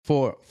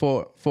4.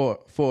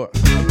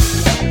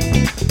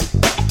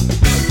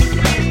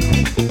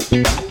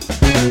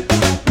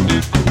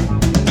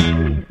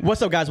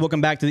 What's up, guys?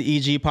 Welcome back to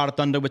the EG Pot of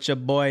Thunder with your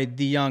boy,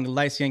 the young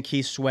light-skinned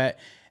Keith Sweat.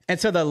 And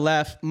to the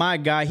left, my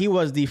guy, he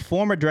was the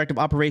former director of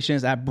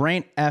operations at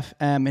Brain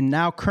FM and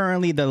now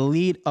currently the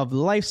lead of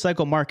life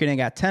cycle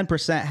marketing at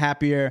 10%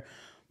 Happier.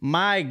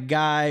 My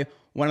guy,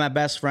 one of my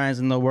best friends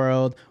in the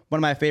world, one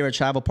of my favorite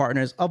travel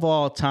partners of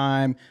all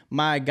time,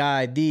 my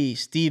guy, the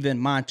Steven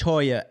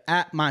Montoya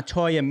at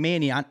Montoya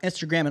Mania on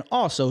Instagram and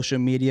all social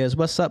medias.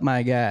 What's up,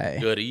 my guy?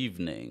 Good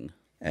evening.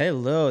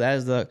 Hello, that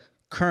is the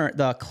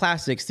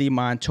classic Steve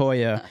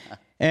Montoya.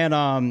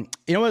 And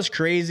you know what's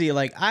crazy?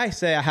 Like I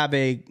say, I have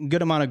a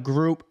good amount of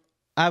group.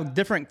 I have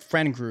different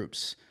friend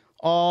groups,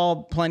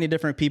 all plenty of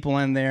different people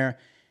in there.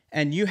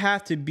 And you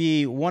have to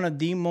be one of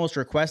the most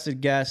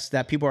requested guests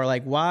that people are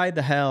like, why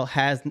the hell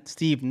has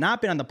Steve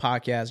not been on the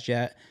podcast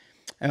yet?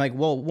 And like,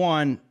 well,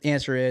 one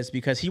answer is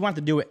because he wanted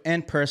to do it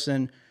in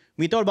person.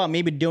 We thought about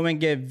maybe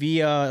doing it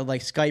via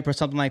like Skype or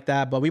something like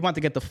that, but we want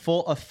to get the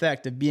full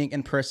effect of being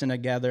in person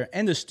together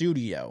in the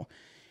studio.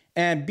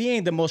 And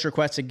being the most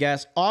requested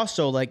guest,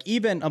 also, like,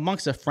 even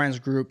amongst a friends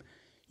group,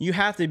 you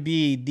have to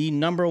be the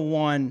number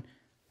one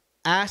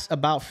asked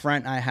about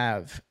friend I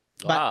have.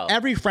 Wow. But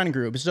every friend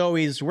group, it's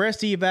always, where's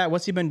Steve at?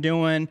 What's he been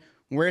doing?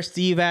 Where's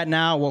Steve at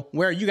now? Well,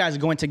 where are you guys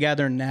going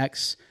together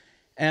next?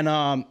 And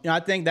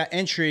I think that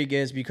intrigue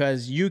is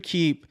because you're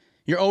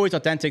always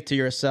authentic to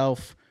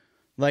yourself.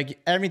 Like,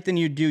 everything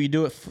you do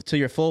it to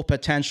your full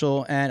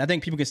potential. And I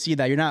think people can see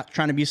that. You're not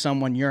trying to be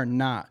someone you're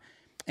not.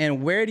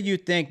 And where do you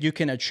think you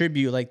can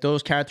attribute like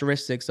those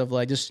characteristics of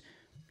like just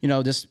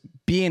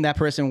being that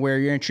person where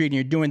you're intrigued and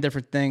you're doing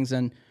different things,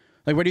 and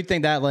like where do you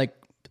think that like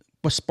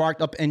was sparked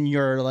up in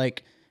your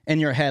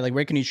head? Like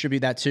where can you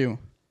attribute that to?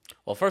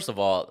 Well, first of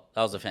all,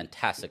 that was a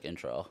fantastic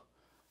intro.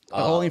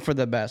 Only for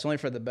the best. Only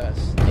for the best.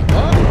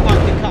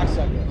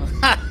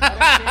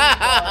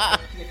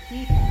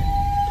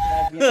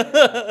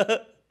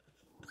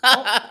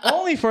 Oh,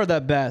 only for the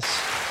best.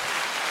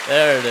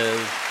 There it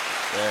is.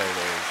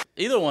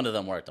 Either one of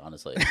them worked,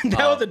 honestly. That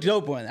was a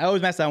dope one. I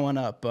always mess that one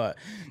up, but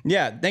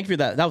yeah, thank you for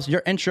that. That was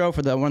your intro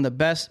for one of the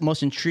best,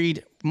 most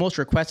intrigued, most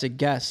requested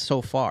guests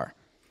so far.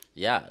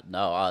 Yeah,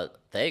 no,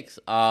 thanks.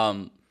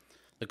 The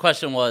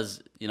question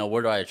was,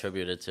 where do I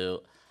attribute it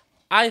to?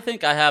 I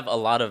think I have a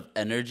lot of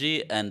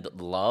energy and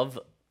love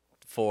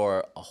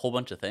for a whole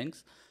bunch of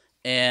things,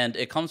 and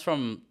it comes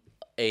from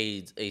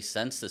a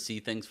sense to see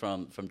things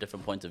from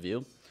different points of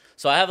view.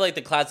 So I have like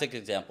the classic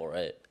example,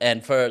 right?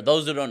 And for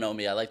those who don't know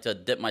me, I like to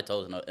dip my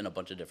toes in a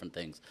bunch of different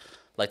things.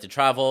 Like to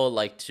travel,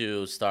 like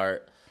to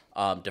start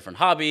different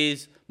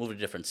hobbies, move to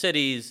different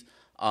cities,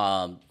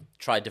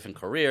 try different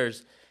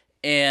careers.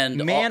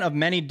 And of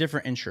many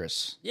different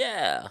interests.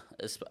 Yeah.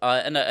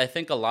 And I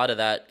think a lot of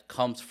that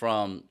comes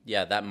from,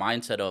 that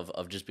mindset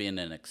of just being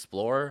an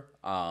explorer,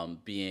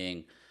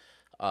 being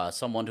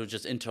someone who's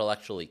just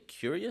intellectually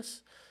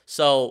curious.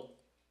 So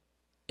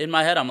in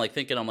my head, I'm like,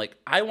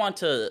 I want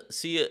to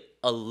see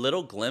a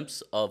little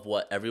glimpse of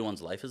what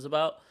everyone's life is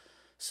about.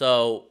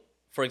 So,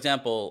 for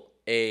example,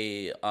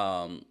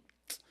 well,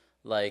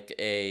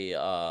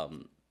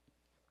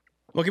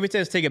 can we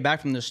just take it back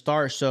from the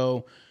start?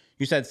 So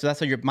you said, so that's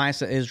how your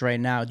mindset is right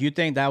now. Do you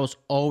think that was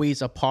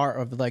always a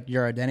part of like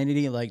your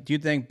identity? Like, do you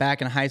think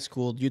back in high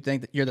school, do you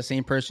think that you're the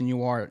same person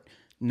you are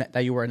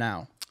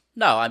now?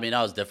 No, I mean,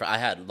 I was different. I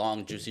had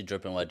long, juicy,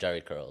 dripping wet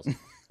Jerry curls.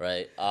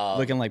 Right,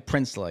 looking like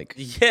Prince-like.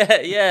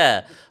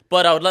 Yeah.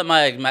 But I would let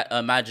my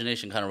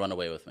imagination kind of run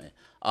away with me.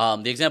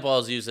 The example I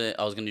was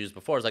going to use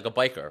before is like a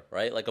biker,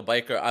 right? Like a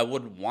biker, I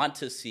would want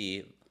to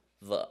see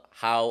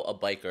how a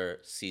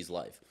biker sees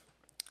life,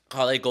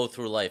 how they go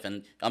through life,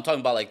 and I'm talking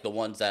about like the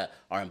ones that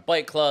are in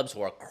bike clubs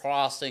who are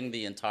crossing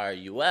the entire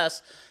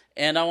U.S.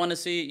 And I want to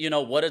see,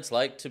 what it's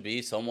like to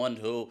be someone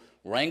who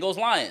wrangles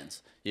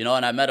lions. And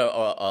I met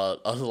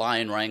a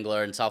lion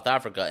wrangler in South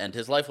Africa, and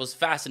his life was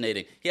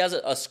fascinating. He has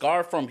a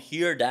scar from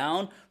here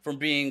down from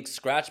being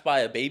scratched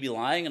by a baby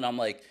lion, and I'm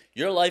like,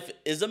 your life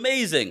is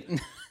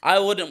amazing. I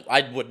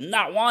would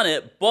not want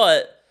it,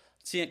 but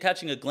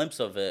catching a glimpse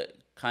of it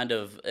kind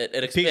of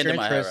it expanded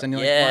my head. And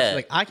you're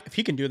if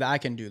he can do that, I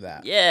can do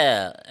that.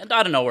 Yeah, and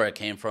I don't know where it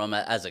came from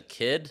as a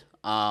kid.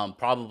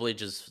 Probably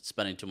just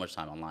spending too much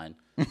time online.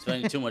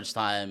 Spending too much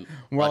time.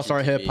 We're all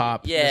star hip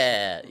hop.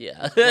 Yeah.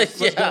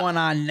 What's going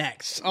on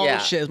next? Oh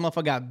shit, this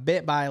motherfucker got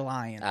bit by a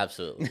lion.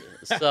 Absolutely.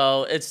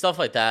 So it's stuff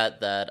like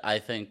that I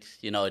think,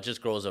 it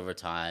just grows over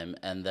time.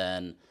 And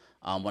then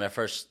when I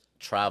first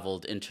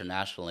traveled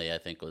internationally, I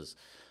think was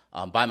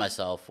by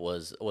myself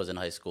was in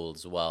high school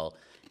as well.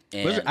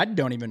 And I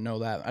don't even know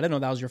that. I didn't know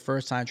that was your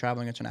first time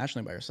traveling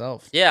internationally by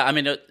yourself. Yeah, I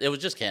mean it was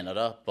just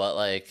Canada, but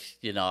like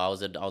I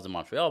was in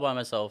Montreal by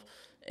myself,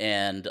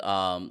 and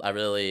I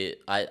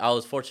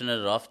was fortunate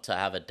enough to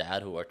have a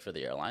dad who worked for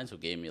the airlines who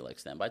gave me like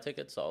standby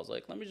tickets. So I was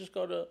like, let me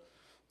go to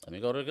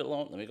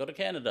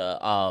Canada.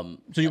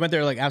 So you went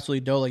there like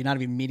absolutely dope, like not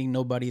even meeting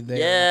nobody there.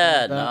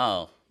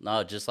 Yeah,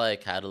 no, just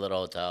like had a little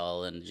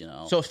hotel and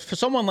So for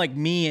someone like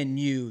me and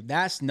you,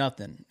 that's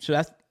nothing.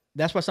 So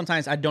that's why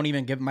sometimes I don't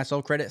even give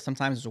myself credit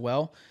sometimes as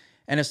well.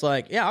 And it's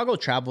like, yeah, I'll go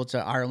travel to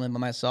Ireland by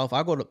myself.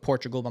 I'll go to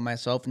Portugal by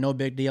myself. No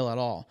big deal at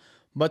all.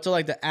 But to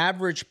like the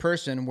average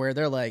person where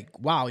they're like,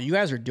 wow, you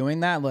guys are doing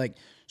that. Like,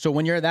 so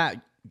when you're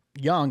that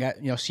young at,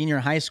 senior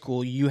in high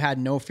school, you had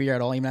no fear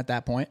at all, even at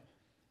that point.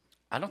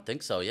 I don't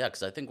think so. Yeah.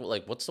 Cause I think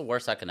like, what's the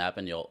worst that can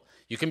happen?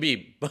 You can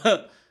be,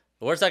 the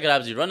worst that can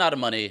happen is you run out of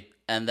money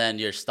and then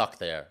you're stuck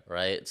there.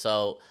 Right.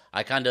 So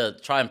I kind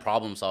of try and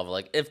problem solve.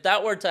 Like if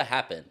that were to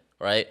happen,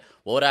 right,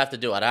 what would I have to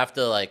do? I'd have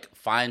to like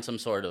find some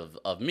sort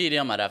of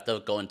medium. I'd have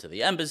to go into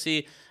the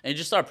embassy and you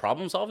just start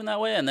problem solving that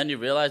way. And then you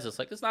realize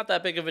it's not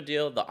that big of a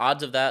deal. The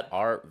odds of that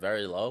are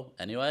very low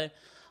anyway.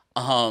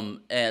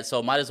 And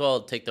so might as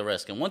well take the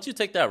risk. And once you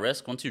take that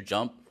risk, once you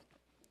jump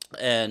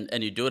and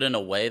you do it in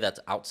a way that's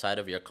outside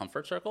of your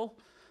comfort circle,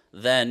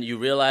 then you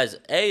realize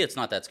A, it's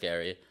not that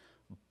scary.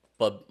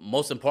 But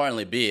most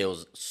importantly, B, it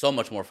was so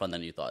much more fun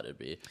than you thought it'd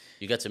be.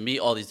 You get to meet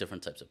all these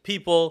different types of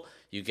people.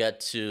 You get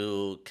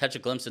to catch a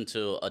glimpse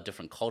into a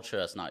different culture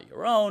that's not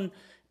your own.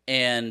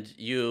 And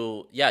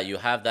you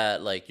have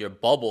that, like, your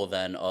bubble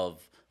then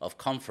of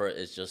comfort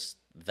is just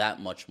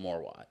that much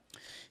more wide.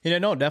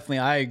 No, definitely.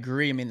 I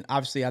agree. I mean,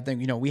 obviously, I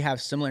think, we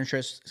have similar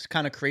interests. It's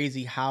kind of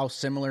crazy how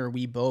similar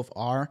we both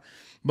are.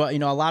 But,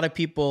 a lot of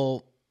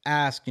people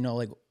ask,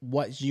 like,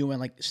 what's you and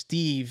like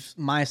Steve's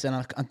mindset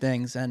on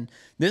things. And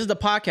this is the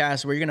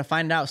podcast where you're going to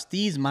find out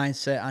Steve's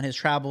mindset on his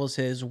travels,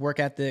 his work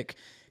ethic,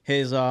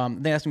 his, I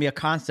think that's going to be a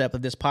concept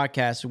of this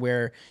podcast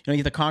where, you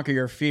have to conquer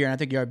your fear. And I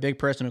think you're a big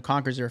person who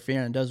conquers their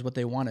fear and does what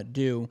they want to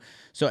do.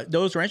 So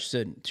those who are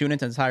interested, tune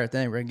into the entire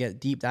thing. We're going to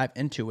get deep dive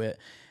into it.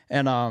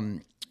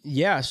 And,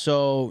 yeah,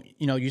 so,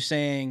 you're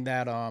saying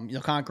that,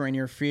 conquering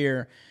your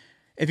fear,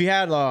 if you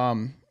had,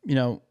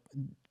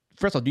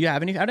 first of all, do you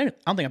have any, I don't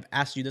think I've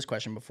asked you this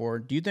question before.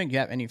 Do you think you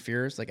have any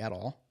fears, like, at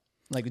all?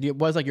 Like,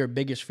 what's, like, your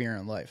biggest fear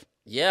in life?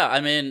 Yeah, I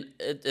mean,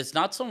 it's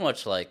not so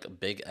much, like, a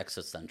big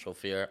existential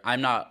fear.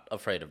 I'm not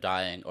afraid of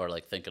dying or,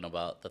 like, thinking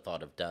about the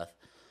thought of death.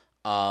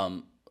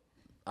 I'm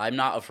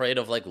not afraid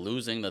of, like,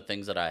 losing the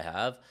things that I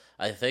have.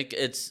 I think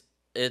it's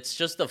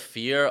just the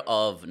fear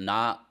of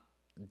not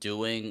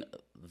doing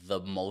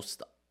the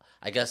most,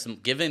 I guess,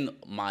 giving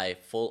my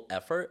full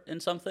effort in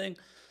something.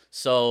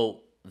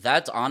 So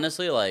that's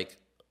honestly like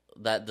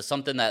that's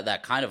something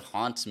that kind of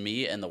haunts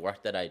me and the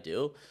work that I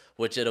do,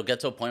 which it'll get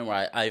to a point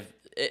where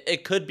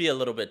it could be a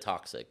little bit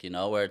toxic,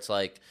 where it's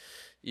like,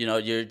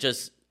 you're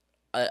just,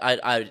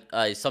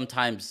 I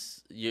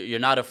sometimes you're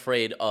not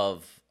afraid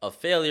of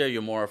failure,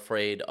 you're more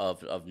afraid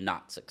of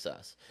not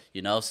success,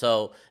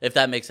 so if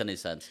that makes any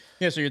sense.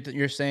 Yeah, so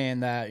you're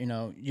saying that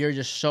you're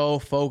just so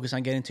focused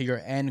on getting to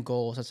your end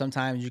goals that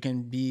sometimes you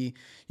can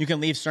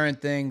leave certain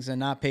things and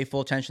not pay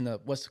full attention to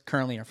what's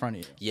currently in front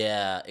of you.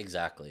 Yeah,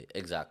 exactly.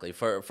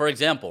 For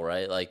example,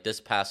 right, like this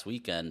past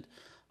weekend,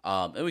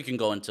 and we can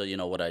go into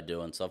what I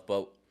do and stuff,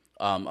 but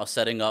I was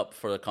setting up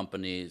for the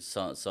company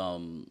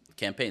some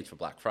campaigns for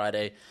Black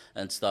Friday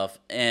and stuff.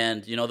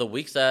 And, the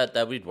weeks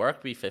that we'd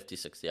work be 50,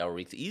 60-hour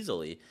weeks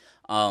easily.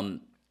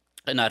 And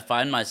I'd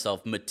find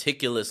myself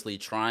meticulously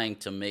trying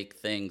to make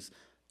things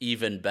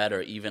even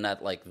better, even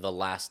at, like, the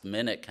last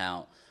minute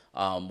count.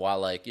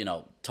 While, like,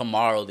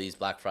 tomorrow these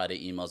Black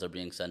Friday emails are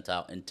being sent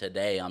out. And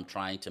today I'm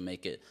trying to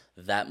make it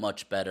that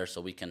much better so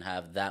we can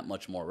have that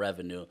much more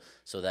revenue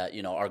so that,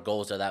 our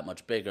goals are that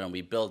much bigger and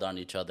we build on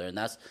each other. And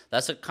that's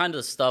the kind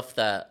of stuff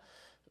that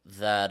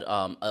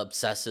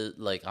obsesses,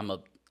 like,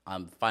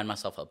 I'm find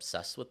myself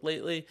obsessed with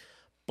lately.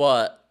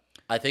 But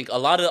I think a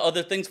lot of the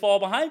other things fall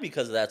behind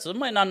because of that. So it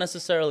might not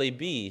necessarily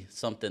be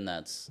something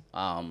that's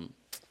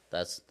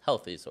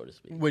healthy, so to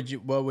speak.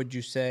 What would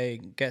you say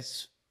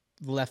gets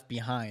left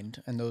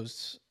behind in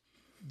those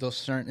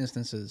certain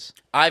instances?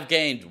 I've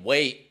gained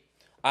weight.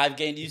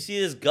 You see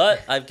this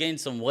gut? I've gained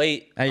some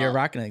weight. Hey, you're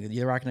rocking it.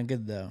 You're rocking it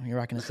good though. You're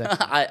rocking it sexy.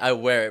 I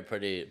wear it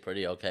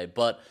pretty okay.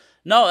 But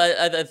no,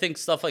 I think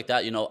stuff like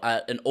that,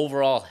 an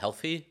overall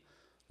healthy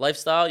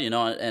lifestyle,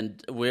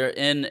 and we're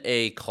in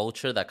a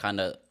culture that kind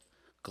of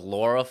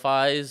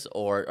glorifies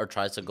or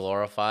tries to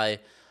glorify,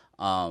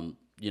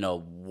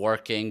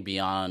 working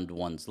beyond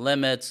one's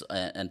limits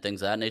and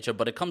things of that nature.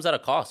 But it comes at a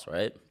cost,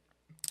 right?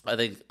 I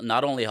think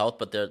not only health,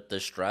 but the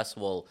stress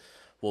will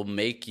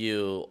make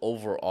you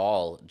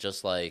overall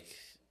just like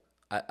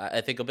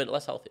I think a bit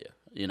less healthier.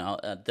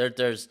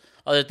 There's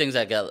other things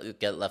that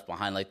get left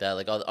behind like that,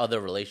 like other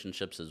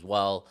relationships as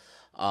well,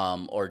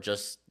 or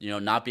just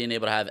not being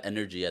able to have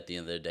energy at the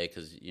end of the day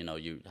because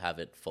you have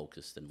it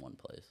focused in one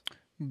place.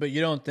 But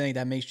you don't think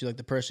that makes you like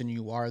the person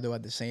you are though?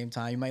 At the same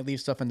time, you might leave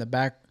stuff in the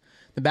back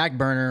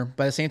burner,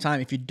 but at the same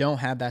time, if you don't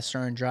have that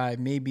certain drive,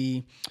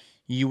 maybe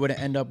you wouldn't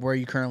end up where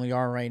you currently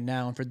are right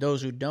now. And for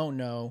those who don't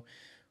know,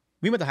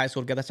 we went to high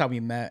school together. That's how we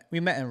met. We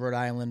met in Rhode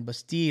Island, but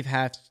Steve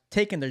has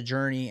taken the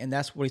journey, and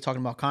that's what he's talking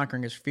about,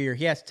 conquering his fear.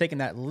 He has taken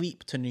that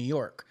leap to New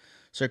York.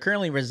 So he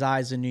currently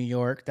resides in New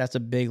York. That's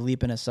a big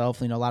leap in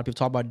itself. A lot of people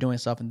talk about doing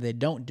stuff, and they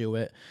don't do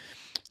it.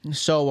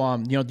 So,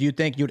 do you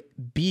think you'd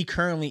be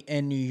currently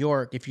in New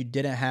York if you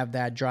didn't have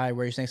that drive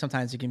where you're saying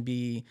sometimes it can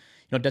be,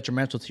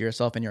 detrimental to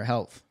yourself and your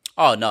health?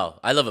 Oh no,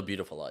 I live a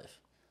beautiful life.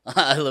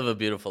 I live a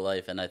beautiful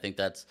life, and I think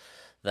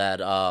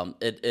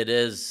it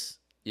is,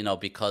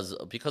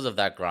 because of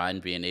that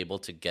grind, being able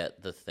to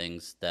get the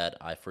things that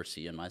I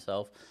foresee in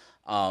myself.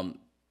 Um,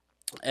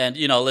 and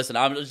listen,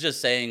 I'm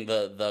just saying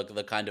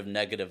the kind of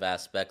negative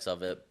aspects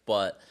of it,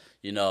 but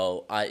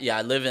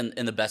I live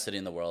in the best city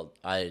in the world.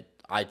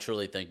 I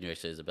truly think New York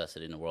City is the best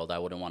city in the world. I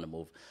wouldn't want to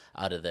move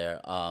out of there.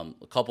 A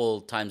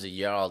couple times a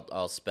year,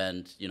 I'll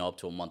spend up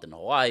to a month in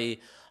Hawaii.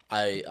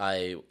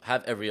 I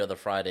have every other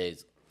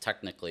Fridays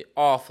technically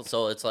off,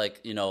 so it's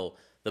like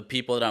the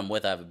people that I'm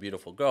with. I have a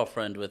beautiful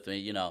girlfriend with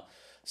me.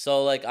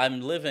 So like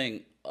I'm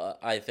living.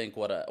 I think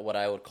what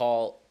I would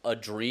call a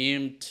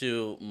dream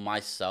to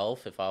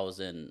myself if I was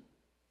in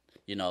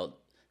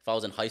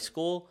high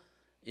school.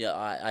 Yeah,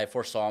 I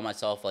foresaw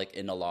myself like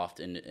in a loft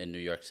in New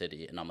York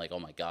City, and I'm like, oh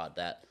my god,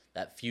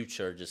 that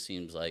future just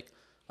seems like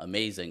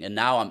amazing. And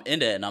now I'm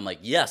in it, and I'm like,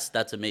 yes,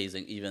 that's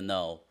amazing, even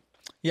though.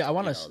 Yeah, I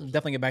want to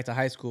definitely get back to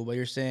high school, but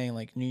you're saying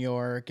like New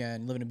York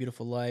and living a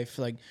beautiful life.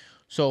 Like,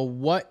 so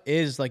what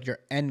is like your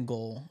end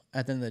goal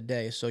at the end of the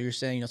day? So you're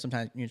saying,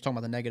 sometimes you're talking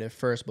about the negative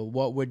first, but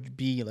what would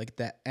be like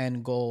that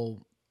end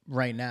goal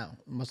right now?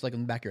 What's like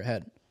in the back of your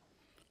head?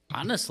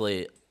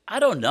 Honestly, I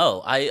don't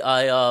know.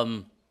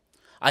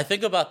 I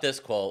think about this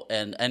quote,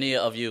 and any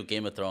of you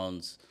Game of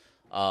Thrones,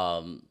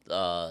 watchers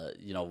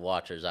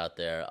out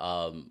there,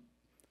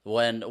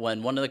 when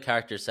one of the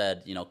characters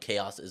said,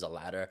 chaos is a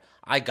ladder,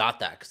 I got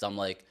that because I'm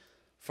like,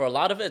 for a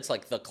lot of it, it's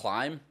like the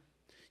climb,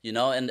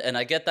 and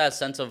I get that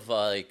sense of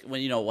like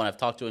when I've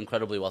talked to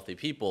incredibly wealthy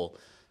people,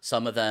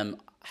 some of them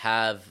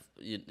have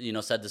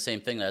said the same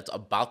thing, that it's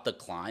about the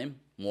climb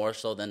more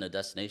so than the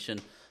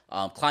destination.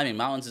 Climbing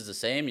mountains is the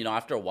same.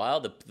 After a while,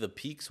 the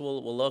peaks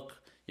will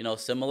look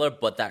similar,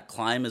 but that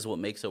climb is what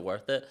makes it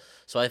worth it.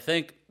 So I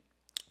think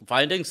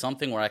finding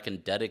something where I can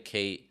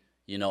dedicate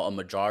a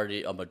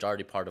majority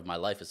part of my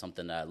life is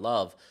something that I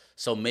love.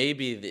 So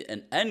maybe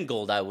an end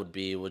goal that would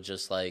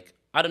just like,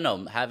 I don't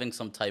know, having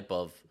some type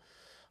of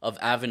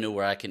avenue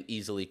where I can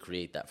easily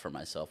create that for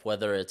myself,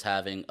 whether it's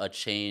having a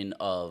chain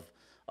of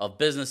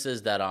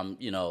businesses that I'm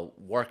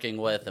working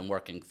with and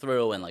working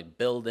through and like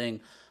building,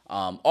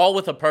 all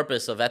with a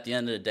purpose of, at the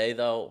end of the day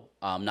though,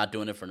 not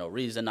doing it for no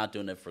reason, not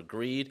doing it for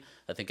greed.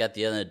 I think at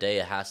the end of the day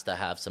it has to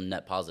have some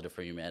net positive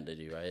for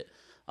humanity, right?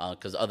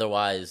 Because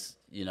otherwise,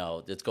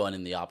 it's going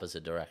in the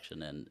opposite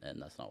direction,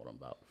 and that's not what I'm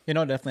about.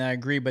 Definitely I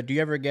agree. But do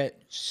you ever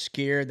get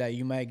scared that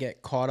you might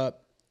get caught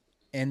up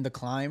in the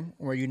climb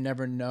where you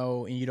never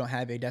know and you don't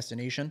have a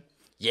destination?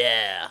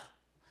 Yeah,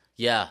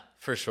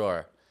 for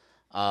sure.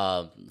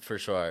 For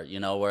sure.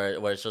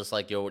 Where it's just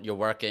like you're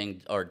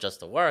working or just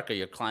to work, or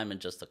you're climbing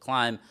just to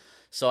climb.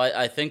 So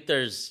I think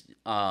there's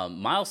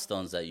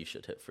milestones that you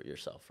should hit for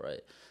yourself,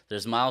 right?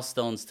 There's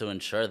milestones to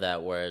ensure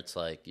that, where it's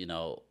like,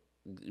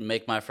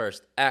 make my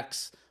first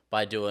X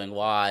by doing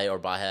Y, or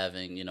by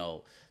having,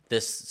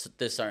 this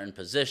certain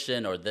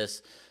position or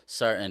this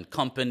certain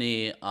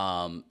company,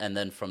 and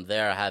then from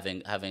there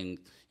having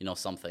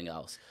something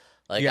else.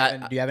 Like,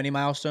 do you have any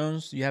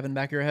milestones you have in the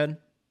back of your head?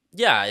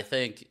 Yeah, I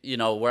think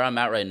where I'm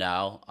at right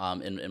now,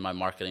 in my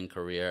marketing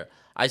career,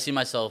 I see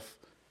myself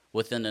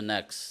within the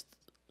next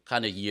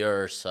kind of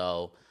year or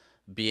so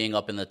being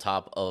up in the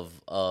top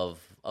of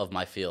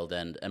my field,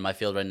 and my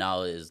field right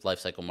now is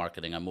lifecycle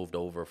marketing. I moved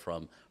over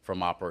from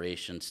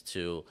operations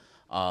to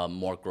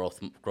more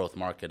growth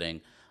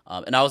marketing,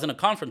 and I was in a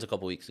conference a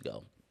couple weeks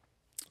ago.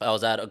 I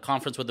was at a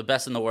conference with the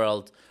best in the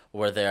world.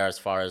 We're there as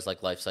far as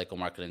like lifecycle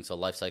marketing. So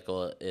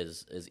lifecycle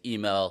is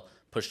email,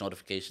 push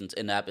notifications,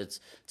 in-app. It's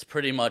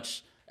pretty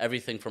much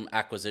everything from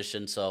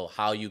acquisition, so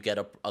how you get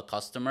a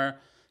customer,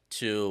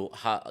 to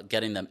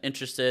getting them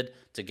interested,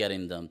 to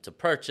getting them to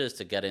purchase,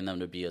 to getting them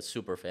to be a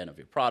super fan of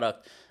your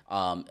product,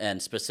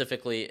 and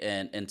specifically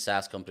in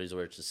SaaS companies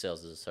where it's just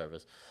sales as a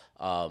service,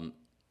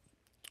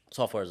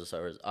 software as a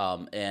service,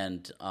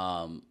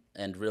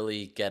 and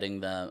really getting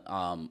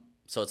them.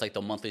 So it's like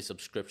the monthly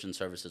subscription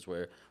services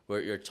where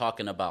you're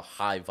talking about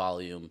high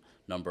volume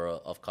number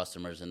of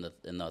customers in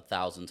the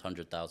thousands,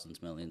 hundred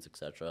thousands, millions,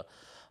 etc.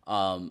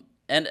 And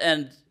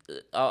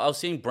I was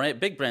seeing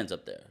big brands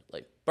up there,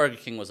 like Burger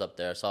King was up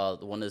there. I saw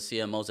one of the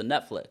CMOs of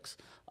Netflix,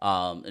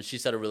 and she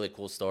said a really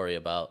cool story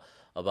about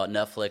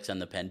Netflix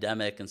and the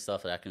pandemic and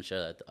stuff that I can share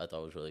that I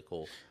thought was really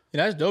cool.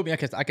 That's dope. Yeah,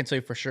 because I can tell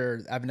you for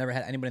sure, I've never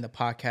had anybody in the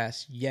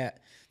podcast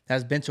yet that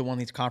has been to one of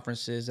these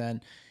conferences,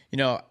 and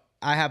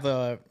I have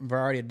a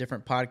variety of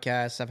different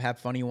podcasts. I've had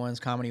funny ones,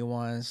 comedy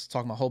ones,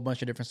 talking about a whole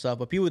bunch of different stuff.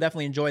 But people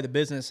definitely enjoy the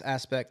business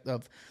aspect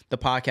of the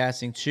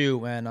podcasting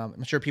too. And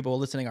I'm sure people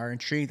listening are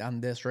intrigued on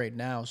this right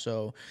now.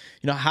 So,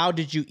 how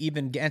did you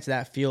even get into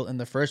that field in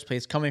the first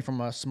place? Coming from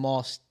the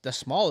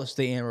smallest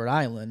state in Rhode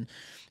Island,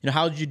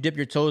 how did you dip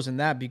your toes in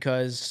that?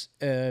 Because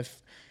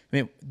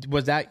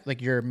was that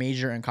like your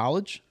major in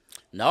college?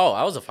 No,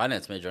 I was a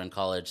finance major in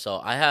college.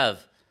 So I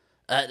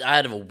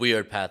had a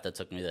weird path that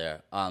took me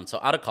there. So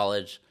out of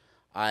college,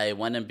 I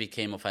went and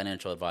became a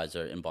financial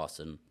advisor in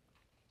Boston.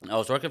 I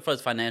was working for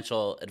this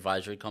financial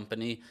advisory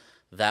company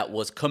that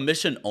was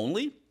commission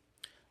only.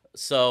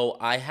 So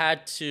I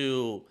had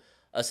to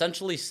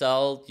essentially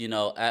sell,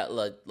 at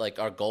like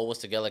our goal was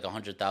to get like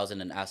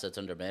 100,000 in assets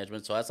under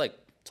management. So that's like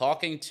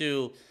talking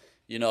to,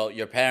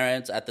 your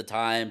parents at the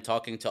time,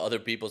 talking to other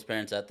people's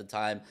parents at the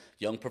time,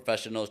 young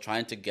professionals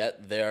trying to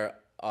get their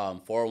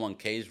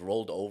 401ks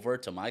rolled over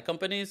to my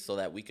companies so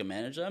that we can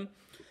manage them.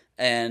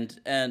 And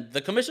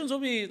the commissions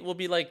will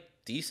be like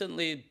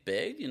decently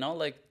big,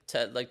 like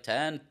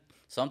 10,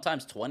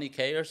 sometimes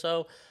 20K or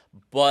so.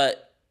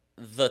 But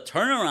the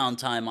turnaround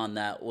time on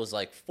that was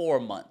like 4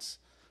 months.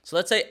 So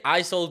let's say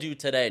I sold you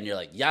today and you're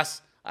like,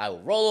 yes, I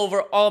will roll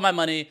over all of my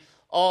money,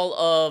 all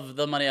of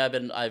the money I've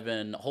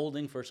been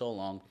holding for so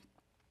long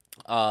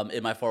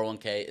in my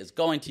 401k is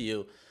going to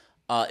you.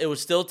 It would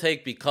still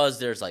take, because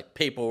there's like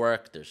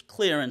paperwork, there's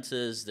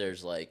clearances,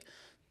 there's like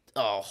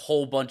a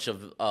whole bunch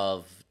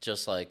of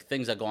just like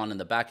things that go on in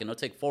the back, and it'll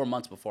take 4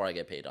 months before I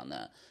get paid on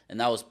that. And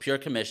that was pure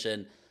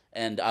commission.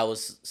 And I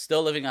was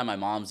still living at my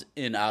mom's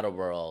in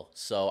Attleboro.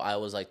 So I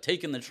was like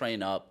taking the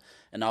train up,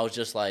 and I was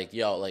just like,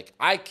 yo, like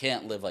I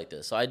can't live like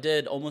this. So I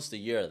did almost a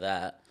year of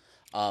that.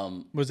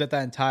 Was that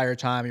entire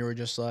time you were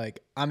just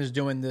like, I'm just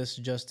doing this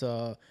just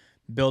to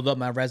build up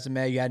my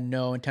resume? You had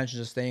no intention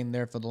of staying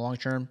there for the long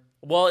term?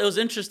 Well, it was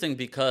interesting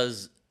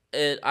because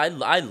I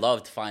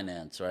loved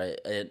finance, right?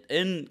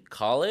 In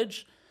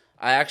college,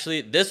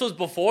 this was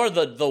before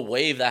the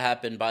wave that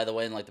happened, by the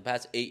way, in like the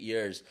past 8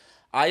 years.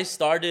 I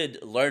started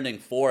learning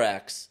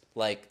Forex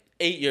like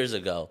 8 years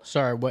ago.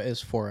 Sorry, what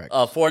is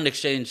Forex? Foreign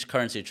exchange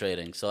currency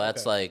trading. So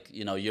that's like,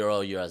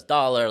 euro, US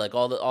dollar, like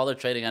all the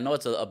trading. I know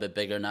it's a bit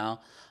bigger now.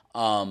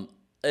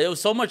 It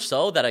was so much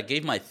so that I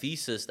gave my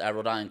thesis at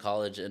Rhode Island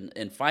College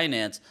in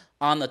finance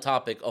on the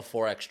topic of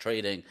Forex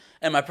trading.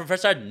 And my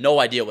professor had no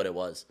idea what it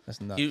was.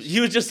 That's nuts. He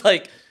was just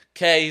like,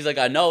 okay, he's like,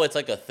 I know it's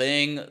like a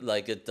thing,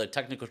 like the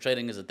technical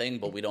trading is a thing,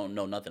 but we don't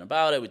know nothing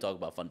about it. We talk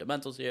about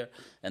fundamentals here.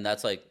 And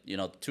that's like,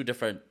 two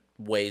different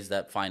ways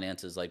that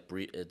finance is like,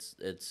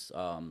 it's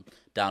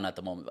down at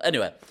the moment. But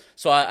anyway,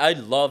 so I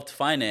loved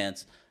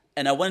finance.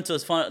 And I went to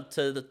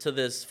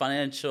this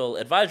financial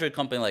advisory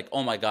company like,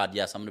 oh my God,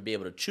 yes, I'm going to be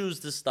able to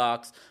choose the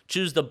stocks,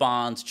 choose the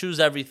bonds, choose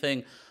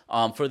everything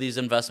for these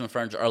investment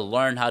firms, or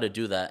learn how to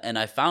do that. And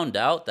I found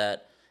out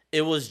that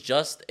it was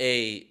just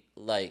it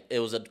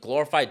was a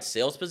glorified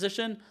sales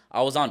position.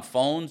 I was on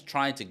phones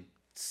trying to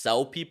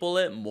sell people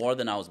it more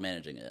than I was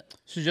managing it.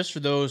 So just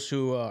for those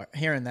who are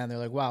hearing that, they're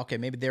like, wow, okay,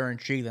 maybe they're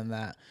intrigued in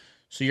that.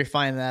 So you're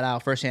finding that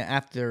out firsthand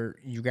after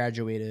you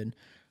graduated.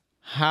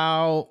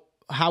 How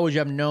would you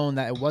have known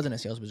that it wasn't a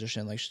sales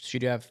position? Like,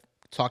 should you have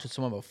talked to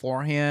someone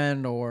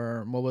beforehand,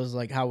 or what was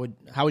like? How would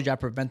you have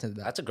prevented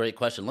that? That's a great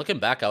question. Looking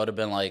back, I would have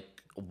been like,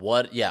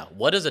 what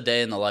does a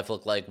day in the life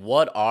look like?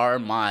 What are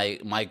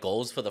my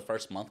goals for the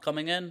first month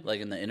coming in, like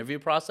in the interview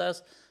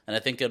process? And I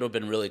think it would have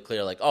been really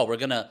clear, like, oh, we're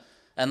gonna,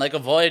 and like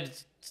avoid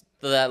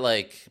that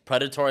like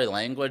predatory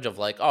language of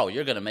like, oh,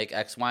 you're gonna make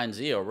X, Y, and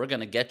Z, or we're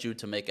gonna get you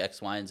to make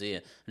X, Y, and Z,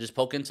 and just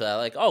poke into that,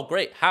 like, oh,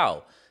 great,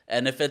 how?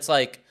 And if it's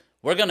like,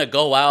 we're going to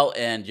go out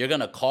and you're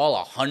going to call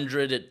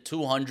 100,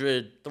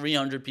 200,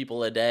 300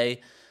 people a day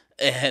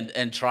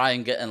and try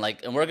and get,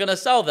 and we're going to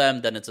sell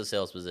them, then it's a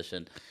sales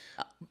position.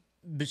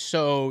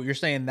 So you're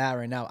saying that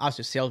right now,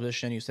 obviously sales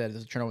position, you said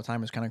the turnover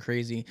time is kind of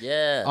crazy.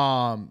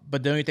 Yeah.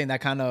 But the only thing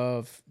that kind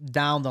of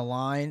down the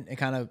line, it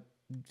kind of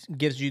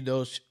gives you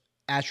those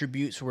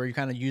attributes where you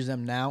kind of use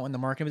them now in the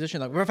marketing position.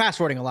 Like, we're fast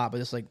forwarding a lot,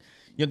 but it's like,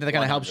 that kind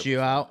of helps you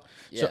out.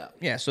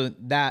 Yeah. So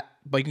that,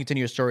 but you can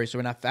continue your story. So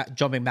we're not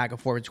jumping back and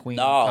forth between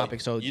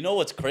topics. So you know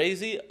what's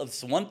crazy?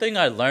 It's one thing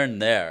I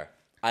learned there.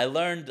 I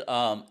learned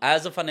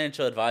as a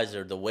financial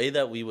advisor, the way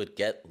that we would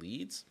get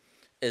leads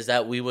is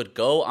that we would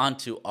go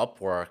onto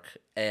Upwork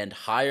and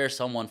hire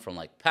someone from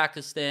like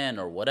Pakistan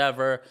or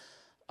whatever,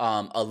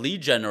 a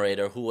lead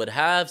generator who would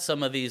have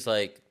some of these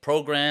like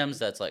programs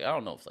that's like, I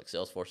don't know if like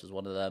Salesforce is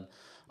one of them,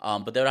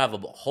 but they would have a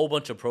whole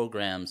bunch of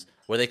programs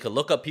where they could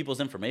look up people's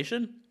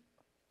information.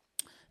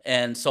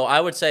 And so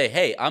I would say,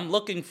 hey, I'm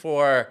looking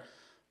for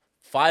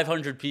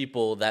 500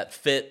 people that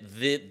fit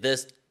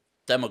this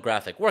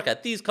demographic, work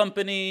at these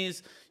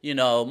companies,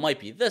 might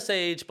be this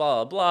age,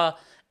 blah, blah, blah.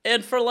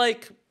 And for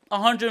like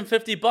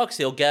 $150,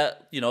 he'll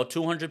get,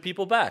 200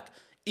 people back.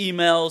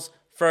 Emails,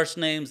 first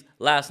names,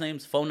 last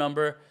names, phone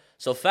number.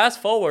 So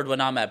fast forward when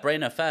I'm at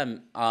Brain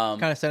FM.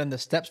 Kind of setting the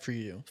steps for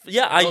you.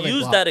 Yeah, I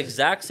use that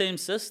exact same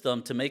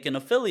system to make an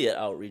affiliate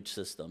outreach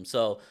system.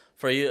 So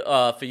for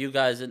you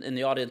guys in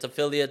the audience,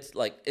 affiliates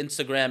like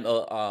Instagram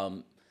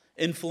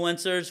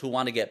influencers who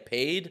want to get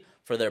paid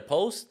for their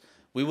posts,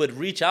 we would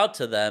reach out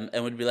to them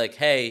and would be like,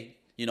 hey,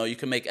 you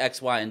can make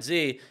X, Y, and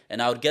Z,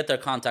 and I would get their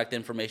contact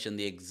information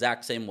the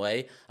exact same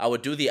way. I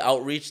would do the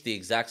outreach the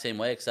exact same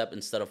way, except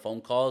instead of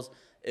phone calls,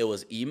 it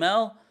was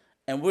email.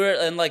 And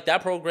that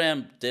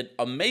program did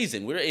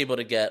amazing. We were able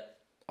to get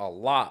a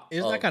lot.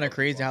 Isn't that kind of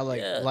crazy how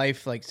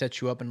life like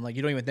sets you up and like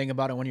you don't even think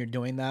about it when you're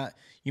doing that?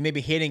 You may be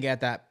hating it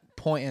at that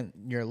point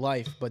in your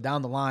life, but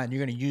down the line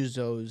you're going to use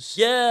those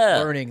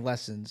learning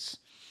lessons.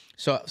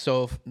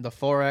 So the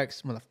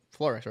Forex,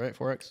 right?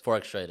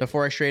 Forex trading. The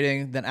Forex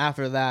trading. Then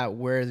after that,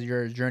 where does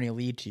your journey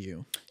lead to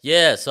you?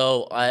 Yeah.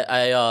 So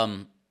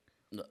I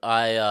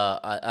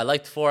I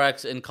liked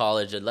Forex in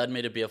college. It led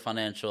me to be a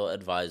financial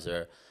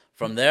advisor.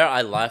 From there,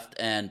 I left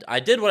and I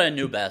did what I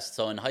knew best.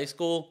 So in high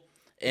school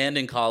and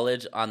in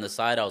college, on the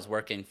side, I was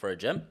working for a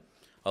gym.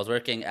 I was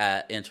working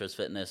at Interest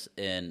Fitness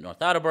in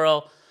North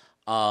Attleboro.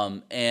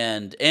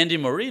 And Andy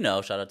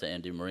Marino, shout out to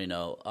Andy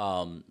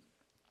Marino.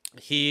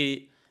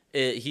 He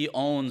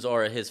owns,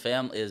 or his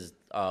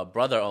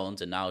brother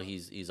owns, and now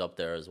he's up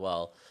there as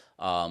well.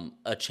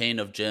 A chain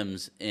of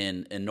gyms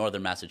in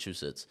northern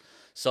Massachusetts.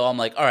 So I'm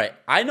like, all right,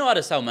 I know how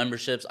to sell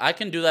memberships. I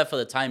can do that for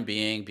the time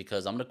being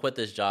because I'm gonna quit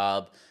this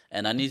job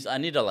and I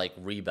need to like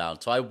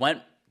rebound. So I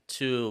went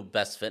to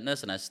Best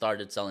Fitness and I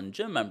started selling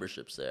gym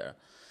memberships there.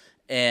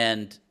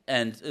 And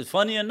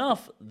funny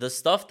enough, the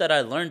stuff that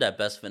I learned at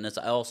Best Fitness,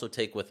 I also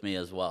take with me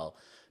as well.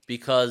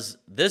 Because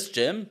this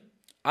gym,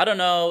 I don't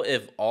know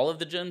if all of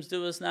the gyms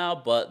do this now,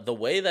 but the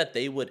way that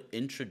they would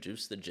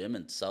introduce the gym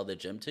and sell the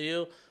gym to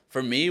you,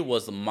 for me,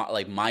 was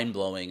like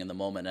mind-blowing in the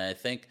moment. And I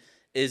think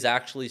is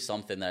actually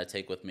something that I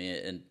take with me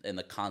in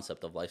the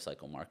concept of life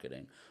cycle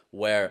marketing,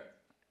 where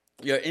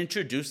you're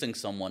introducing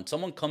someone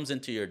comes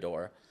into your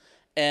door,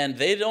 and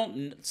they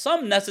don't,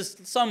 some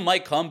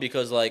might come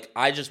because like,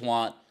 I just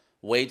want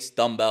weights,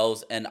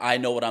 dumbbells, and I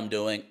know what I'm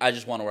doing. I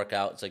just want to work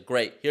out. It's like,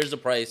 great, here's the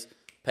price,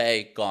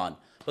 pay, gone.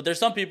 But there's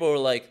some people who are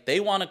like,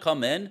 they want to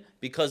come in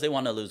because they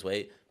want to lose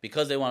weight,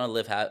 because they want to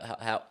live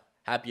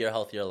happier,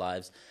 healthier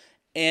lives.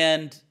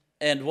 And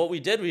what we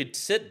did, we'd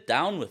sit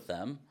down with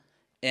them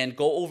and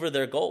go over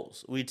their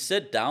goals. We'd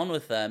sit down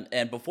with them,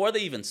 and before they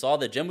even saw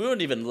the gym, we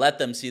wouldn't even let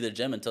them see the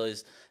gym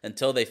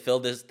until they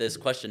filled this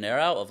questionnaire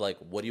out of like,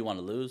 what do you want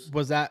to lose?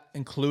 Was that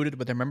included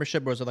with their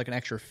membership, or was it like an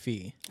extra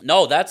fee?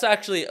 No, that's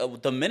actually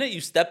the minute you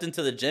stepped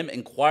into the gym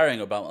inquiring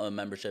about a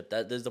membership,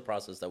 this is the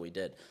process that we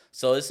did.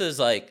 So this is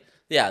like,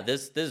 yeah,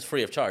 this is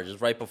free of charge.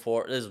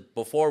 It's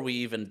before we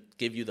even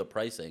give you the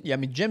pricing. Yeah, I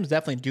mean, gyms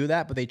definitely do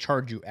that, but they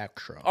charge you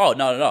extra. Oh,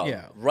 no.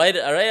 Yeah. Right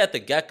at the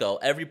get-go,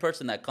 every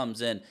person that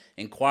comes in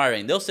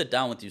inquiring, they'll sit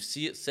down with you,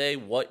 see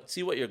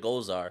what your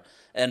goals are.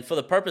 And for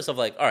the purpose of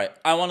like, all right,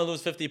 I want to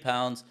lose 50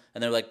 pounds.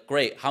 And they're like,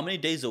 great, how many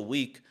days a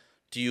week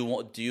do you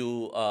want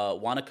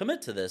to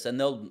commit to this? And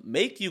they'll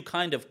make you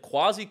kind of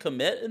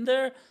quasi-commit in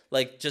there.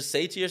 Like, just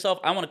say to yourself,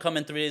 I want to come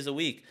in 3 days a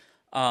week.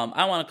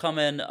 I want to come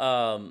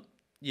in...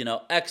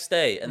 X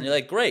day. And you're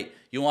like, great,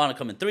 you want to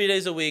come in 3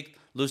 days a week,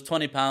 lose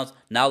 20 pounds.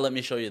 Now let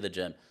me show you the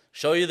gym.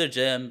 Show you the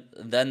gym.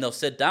 Then they'll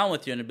sit down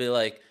with you and be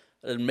like,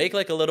 make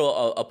like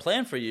a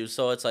plan for you.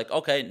 So it's like,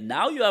 okay,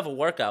 now you have a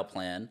workout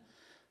plan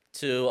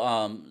to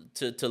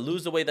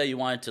lose the weight that you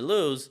wanted to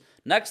lose.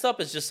 Next up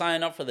is just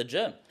signing up for the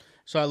gym.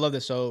 So I love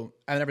this. So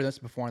I've never done this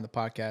before on the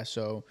podcast.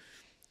 So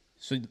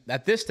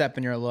at this step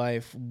in your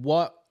life,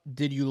 what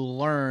did you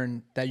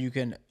learn that you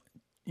can,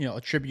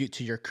 attribute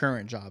to your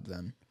current job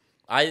then?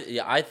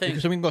 I think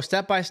so. We can go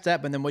step by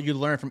step, and then what you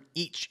learn from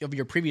each of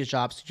your previous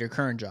jobs to your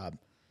current job.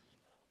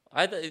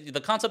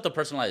 The concept of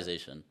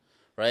personalization,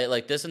 right?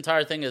 Like this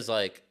entire thing is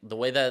like the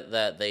way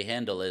that they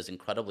handle is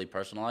incredibly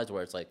personalized.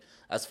 Where it's like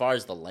as far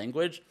as the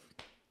language,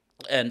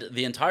 and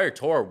the entire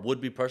tour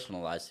would be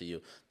personalized to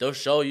you. They'll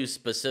show you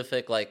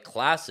specific like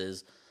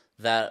classes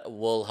that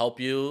will help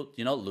you,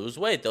 lose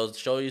weight. They'll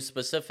show you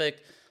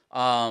specific,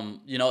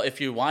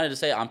 if you wanted to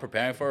say I'm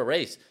preparing for a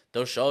race,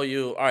 they'll show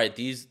you, all right,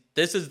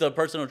 this is the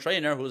personal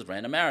trainer who's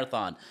ran a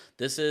marathon.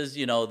 This is,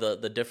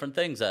 the different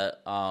things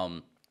that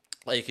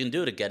you can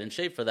do to get in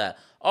shape for that.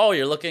 Oh,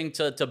 you're looking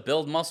to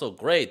build muscle.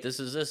 Great. This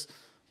is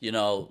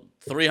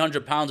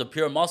 300 pounds of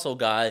pure muscle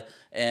guy.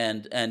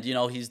 And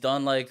he's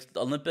done like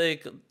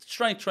Olympic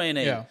strength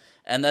training. Yeah.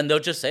 And then they'll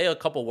just say a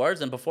couple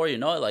words. And before you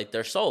know it, like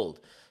they're sold.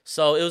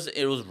 So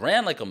it was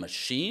ran like a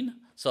machine.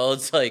 So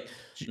it's like.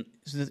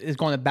 It's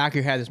going in the back of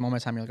your head this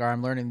moment in time. You're like, all right,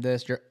 I'm learning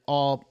this.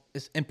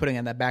 It's inputting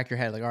in that back of your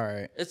head, like, all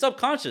right. It's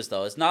subconscious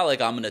though. It's not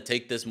like I'm gonna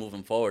take this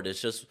moving forward. It's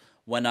just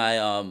when I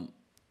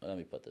let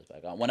me put this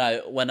back on.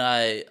 When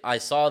I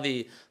saw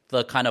the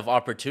kind of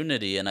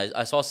opportunity and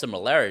I saw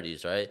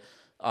similarities, right?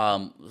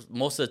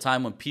 Most of the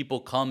time when people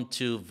come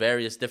to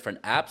various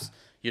different apps,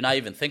 you're not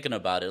even thinking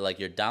about it. Like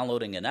you're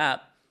downloading an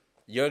app,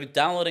 you're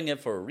downloading it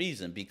for a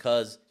reason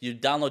because you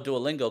download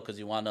Duolingo because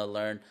you want to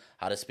learn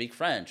how to speak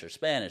French or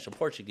Spanish or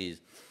Portuguese.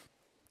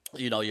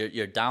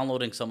 You're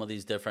downloading some of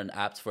these different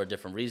apps for a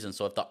different reason.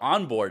 So if the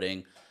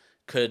onboarding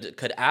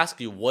could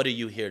ask you, what are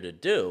you here to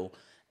do?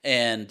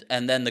 And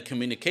then the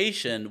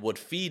communication would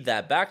feed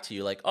that back to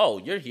you like, oh,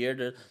 you're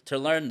here to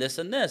learn this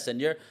and this,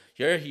 and you're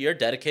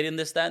dedicating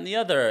this, that, and the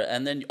other.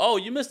 And then, oh,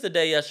 you missed a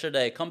day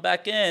yesterday. Come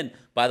back in.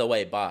 By the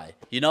way, bye.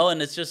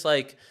 And it's just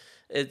like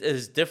it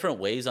is different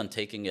ways on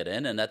taking it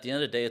in. And at the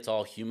end of the day, it's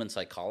all human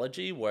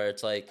psychology where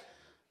it's like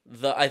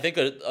I think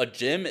a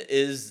gym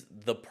is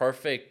the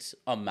perfect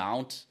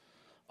amount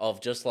of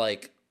just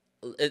like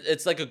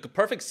it's like a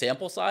perfect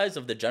sample size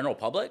of the general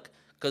public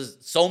because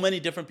so many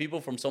different people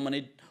from so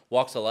many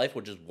walks of life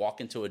would just walk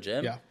into a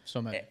gym. Yeah,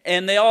 so many.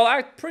 And they all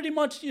act pretty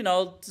much,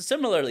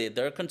 similarly.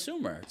 They're a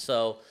consumer.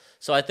 So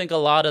So I think a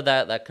lot of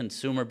that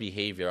consumer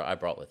behavior I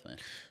brought with me.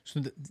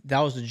 So that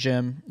was the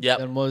gym. Yep.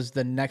 Then was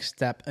the next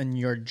step in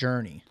your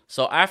journey?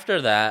 So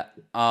after that,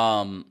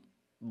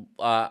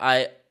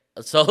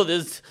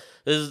 this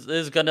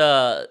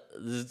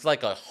is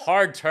like a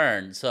hard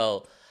turn.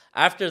 So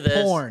after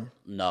this, Porn.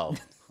 no.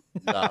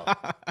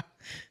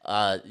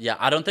 Yeah,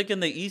 I don't think in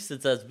the East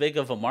it's as big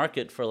of a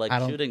market for like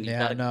shooting.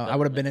 Yeah, no, I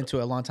would have been into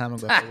it a long time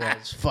ago. If it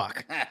was.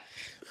 Fuck.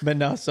 But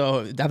no,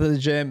 so after the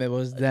gym, it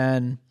was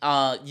then.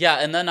 Yeah,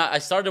 and then I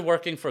started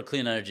working for a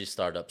clean energy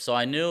startup. So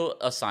I knew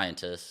a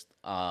scientist.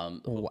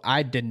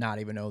 I did not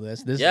even know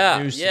this. This Yeah,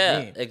 is news yeah,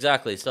 to me.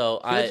 exactly.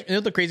 So You know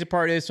what the crazy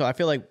part is? So I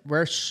feel like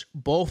we're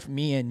both,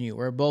 me and you,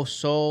 we're both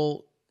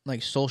so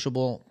like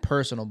sociable,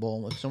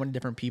 personable with so many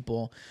different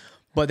people.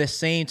 But at the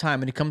same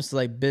time, when it comes to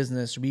like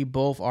business, we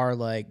both are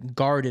like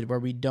guarded where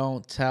we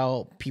don't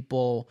tell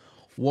people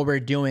what we're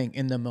doing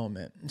in the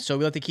moment. So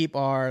we have to keep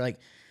our like,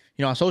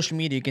 you know, on social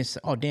media, you can say,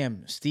 oh,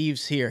 damn,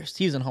 Steve's here.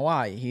 Steve's in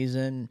Hawaii. He's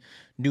in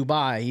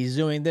Dubai. He's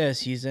doing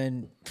this. He's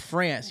in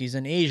France. He's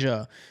in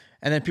Asia.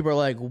 And then people are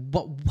like,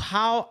 "What?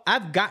 How?"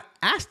 I've got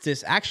asked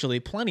this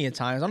actually plenty of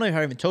times. I don't know if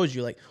I even told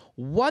you, like,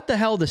 what the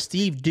hell does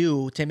Steve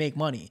do to make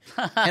money?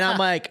 And I'm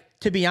like,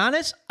 to be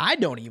honest, I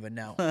don't even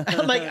know.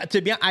 I'm like,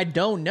 I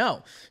don't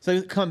know.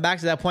 So coming back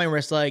to that point where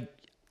it's like,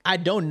 I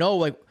don't know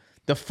like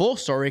the full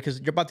story because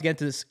you're about to get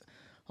into this.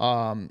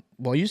 Well,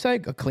 you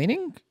said a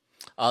cleaning.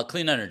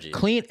 Clean energy.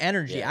 Clean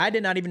energy. Yeah. I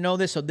did not even know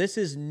this. So this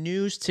is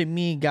news to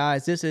me,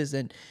 guys. This is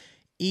an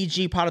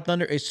EG Pot of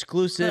Thunder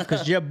exclusive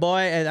because your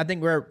boy and I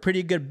think we're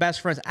pretty good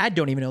best friends. I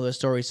don't even know this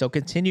story. So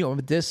continue on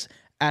with this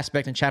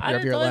aspect and chapter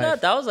of your life.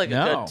 That was like a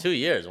good 2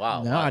 years.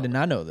 Wow. No, wow. I did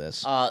not know this.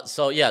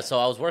 So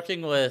I was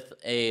working with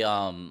a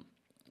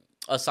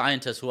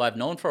scientist who I've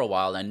known for a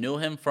while. I knew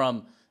him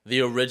from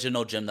the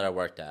original gym that I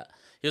worked at.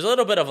 He was a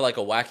little bit of like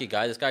a wacky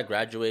guy. This guy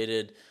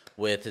graduated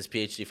with his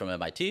PhD from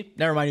MIT.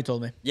 Never mind, you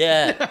told me.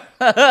 Yeah.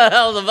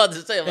 I was about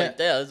to say, I'm like,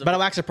 damn. But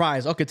I'm actually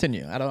surprised. I'll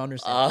continue. I don't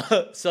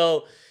understand.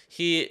 So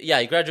he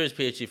graduated his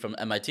PhD from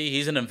MIT.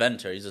 He's an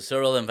inventor. He's a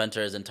serial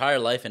inventor his entire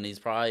life, and he's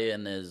probably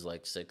in his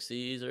like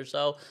 60s or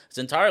so. His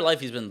entire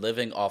life, he's been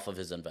living off of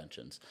his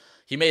inventions.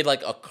 He made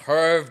like a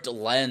curved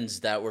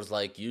lens that was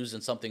like used in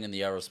something in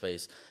the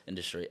aerospace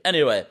industry.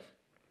 Anyway,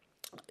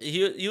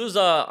 he was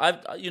I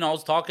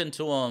was talking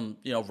to him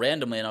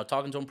randomly, and I was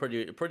talking to him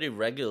pretty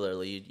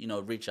regularly.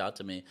 Reach out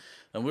to me,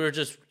 and we were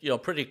just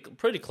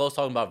pretty close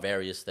talking about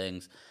various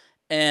things,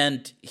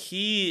 and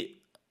he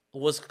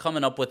was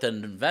coming up with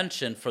an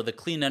invention for the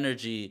clean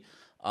energy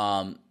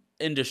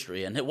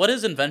industry, and what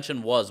his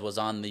invention was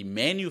on the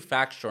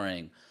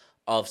manufacturing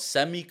of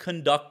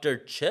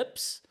semiconductor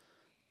chips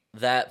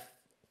that.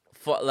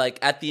 Like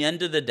at the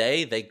end of the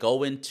day, they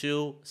go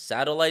into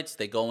satellites,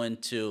 they go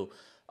into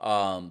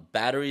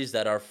batteries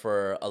that are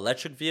for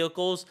electric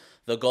vehicles.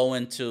 They'll go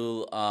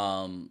into,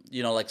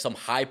 like some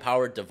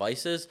high-powered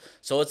devices.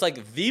 So it's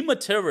like the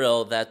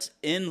material that's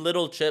in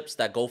little chips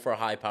that go for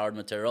high-powered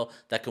material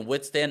that can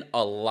withstand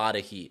a lot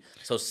of heat.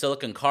 So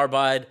silicon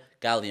carbide,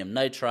 gallium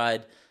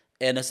nitride.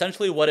 And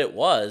essentially what it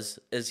was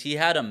is he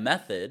had a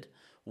method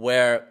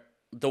where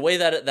the way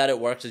that it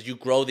works is you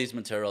grow these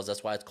materials.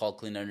 That's why it's called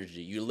clean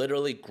energy. You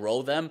literally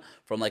grow them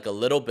from like a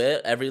little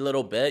bit. Every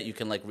little bit, you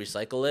can like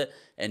recycle it,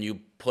 and you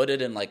put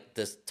it in like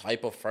this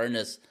type of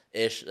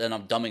furnace-ish, and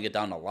I'm dumbing it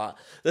down a lot.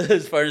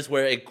 This furnace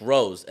where it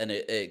grows, and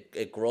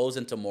it grows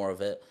into more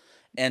of it.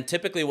 And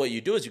typically what you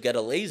do is you get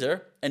a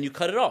laser, and you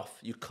cut it off.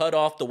 You cut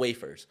off the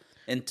wafers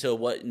into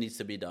what needs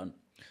to be done.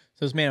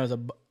 So this man was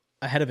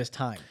ahead of his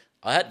time.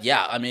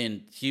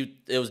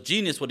 It was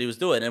genius what he was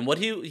doing. And what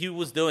he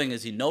was doing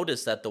is he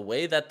noticed that the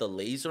way that the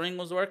lasering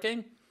was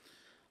working,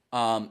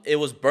 it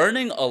was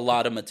burning a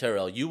lot of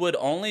material. You would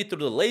only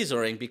through the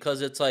lasering,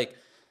 because it's like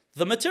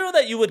the material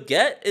that you would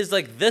get is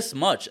like this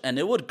much, and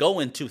it would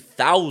go into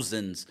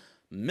tens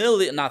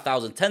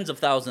of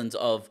thousands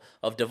of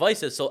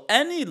devices. So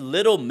any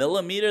little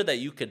millimeter that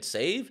you could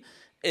save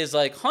is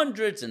like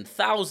hundreds and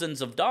thousands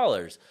of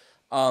dollars.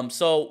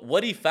 So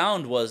what he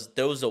found was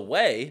there was a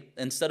way,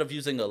 instead of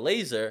using a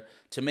laser,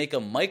 to make a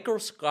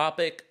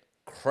microscopic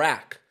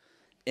crack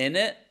in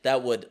it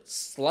that would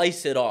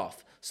slice it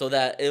off, so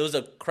that it was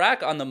a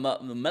crack on the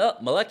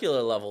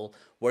molecular level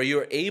where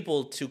you're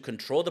able to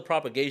control the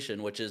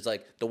propagation, which is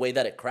like the way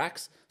that it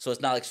cracks, so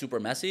it's not like super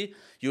messy.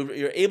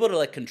 You're able to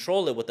like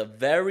control it with a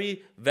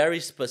very,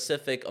 very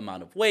specific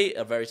amount of weight,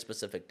 a very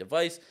specific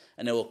device,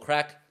 and it will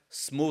crack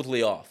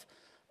smoothly off.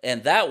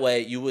 And that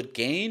way, you would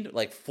gain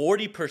like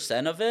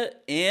 40% of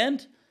it,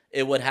 and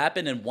it would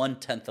happen in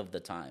 1/10 of the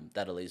time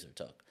that a laser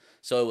took.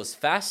 So it was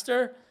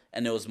faster,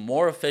 and it was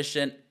more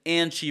efficient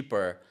and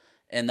cheaper.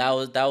 And that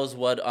was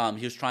what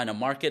he was trying to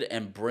market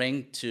and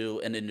bring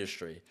to an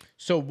industry.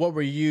 So what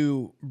were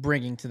you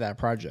bringing to that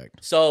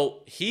project?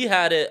 So he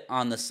had it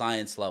on the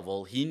science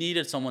level. He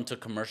needed someone to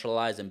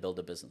commercialize and build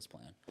a business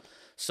plan.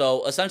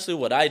 So essentially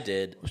what I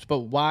did... But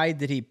why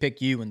did he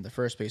pick you in the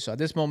first place? So at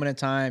this moment in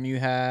time, you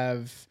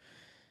have...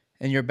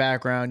 in your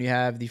background, you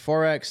have the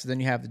Forex, then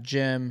you have the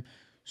gym.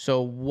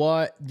 So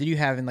what did you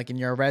have in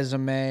your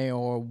resume,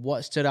 or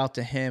what stood out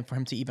to him for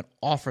him to even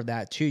offer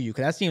that to you?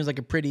 Because that seems like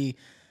a pretty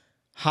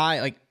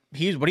high,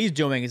 what he's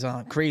doing is on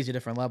a crazy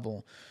different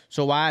level.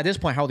 So why at this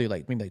point, how old are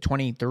you? Maybe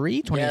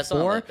 23, 24? Yeah,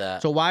 something like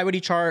that. So why would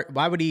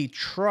he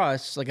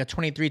trust like a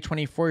 23,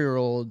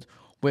 24-year-old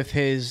with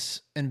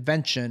his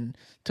invention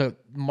to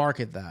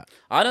market that?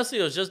 Honestly,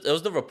 it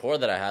was the rapport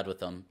that I had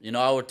with him.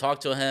 I would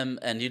talk to him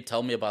and he'd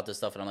tell me about this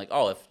stuff, and I'm like,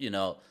 oh, if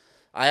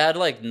I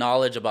had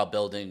knowledge about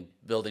building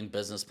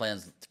business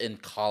plans in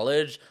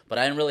college, but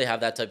I didn't really have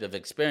that type of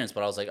experience.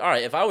 But I was like, all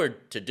right, if I were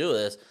to do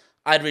this,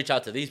 I'd reach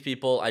out to these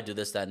people, I'd do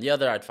this, that, and the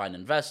other, I'd find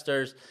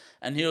investors.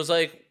 And he was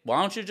like,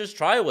 why don't you just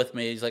try it with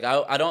me? He's like,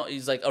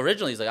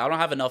 originally, I don't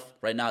have enough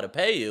right now to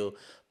pay you,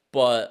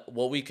 but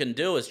what we can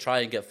do is try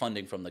and get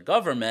funding from the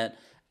government,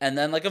 and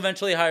then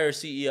eventually hire a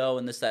CEO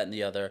and this, that, and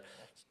the other.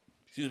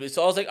 Excuse me.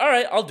 So I was like, all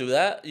right, I'll do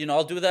that.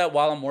 I'll do that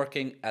while I'm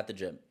working at the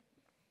gym.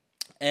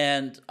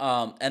 And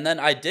then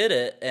I did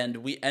it, and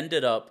we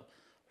ended up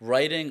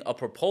writing a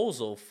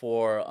proposal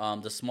for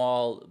the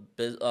small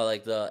the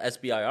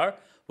SBIR,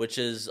 which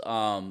is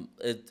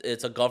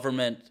it's a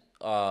government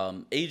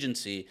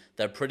agency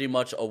that pretty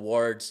much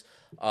awards.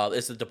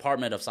 It's the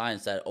Department of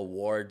Science that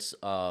awards.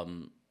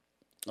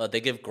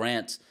 They give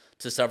grants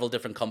to several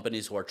different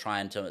companies who are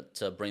trying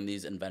to bring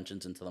these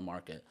inventions into the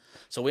market.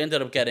 So we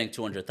ended up getting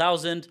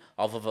 $200,000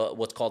 off of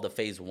what's called a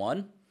phase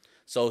 1.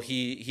 So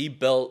he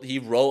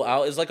wrote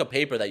out, it's like a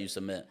paper that you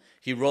submit.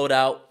 He wrote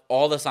out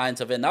all the science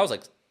of it, and that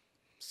was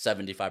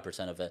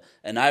 75% of it.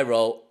 And I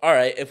wrote, all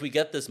right, if we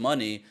get this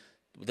money,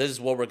 this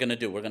is what we're gonna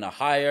do. We're gonna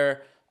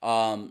hire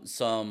some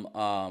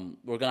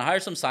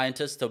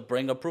scientists to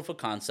bring a proof of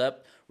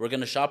concept. We're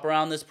gonna shop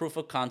around this proof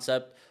of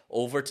concept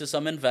over to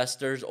some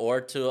investors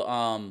or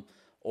to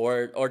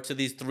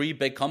these 3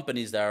 big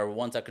companies that are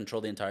ones that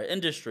control the entire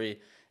industry,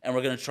 and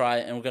we're gonna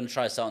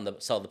try sell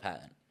the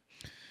patent.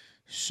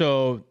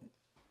 So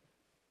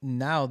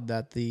now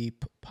that the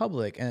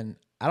public, and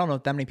I don't know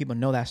if that many people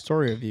know that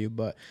story of you,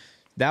 but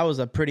that was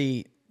a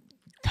pretty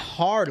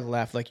hard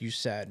left, like you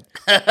said.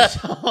 It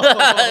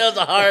was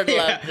a hard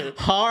left.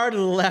 Hard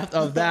left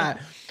of that.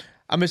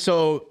 I mean,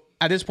 so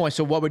at this point,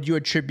 so what would you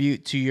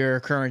attribute to your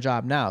current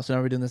job now? So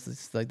now we're doing this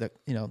the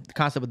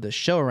concept of the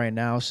show right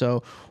now.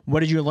 So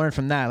what did you learn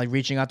from that?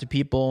 Reaching out to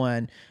people,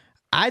 and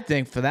I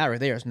think for that right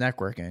there is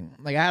networking.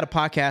 I had a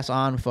podcast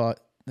on for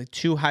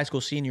 2 high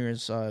school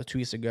seniors 2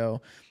 weeks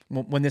ago.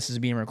 When this is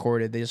being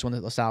recorded, they just won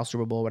the LaSalle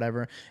Super Bowl,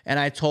 whatever. And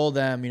I told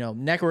them,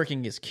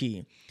 networking is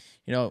key.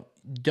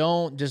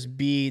 Don't just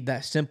be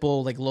that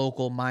simple,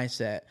 local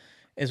mindset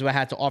is what I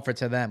had to offer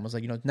to them. It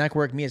was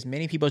network, meet as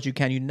many people as you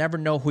can. You never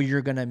know who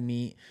you're going to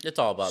meet. It's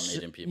all about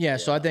meeting people. Yeah,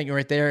 so I think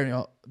right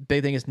there,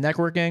 big thing is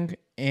networking.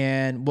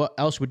 And what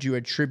else would you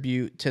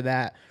attribute to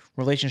that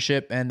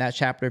relationship and that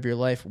chapter of your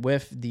life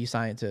with the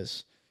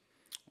scientists?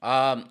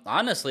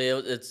 Honestly,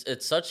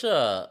 it's such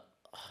a,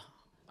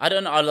 I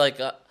don't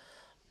know,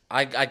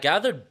 I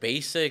gathered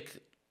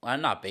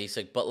not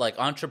basic, but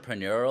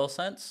entrepreneurial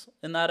sense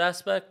in that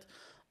aspect.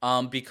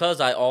 Because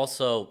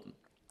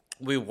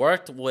we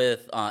worked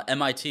with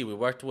MIT.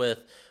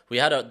 They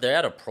had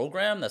a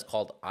program that's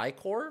called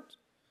I-Core,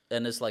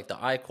 and it's the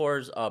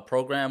I-Core's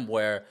program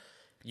where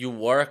you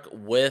work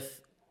with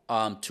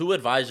 2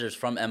 advisors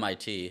from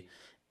MIT,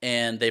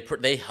 and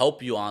they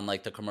help you on the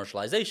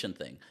commercialization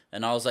thing.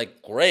 And I was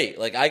like, great,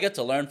 I get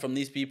to learn from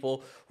these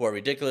people who are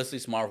ridiculously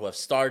smart, who have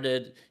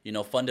started,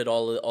 funded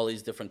all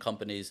these different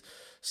companies.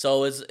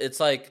 So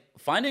it's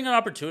finding an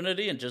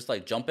opportunity and just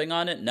jumping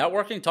on it,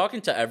 networking,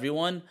 talking to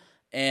everyone,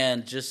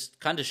 and just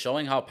kind of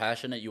showing how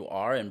passionate you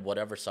are in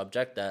whatever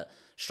subject that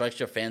strikes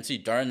your fancy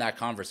during that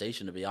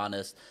conversation, to be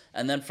honest.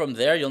 And then from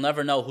there, you'll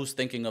never know who's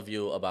thinking of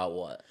you about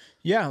what.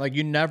 Yeah,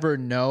 you never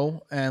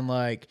know. And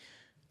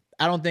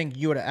I don't think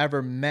you would have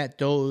ever met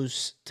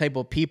those type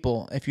of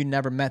people if you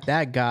never met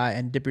that guy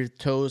and dip your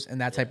toes in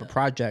that type of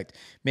project.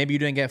 Maybe you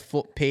didn't get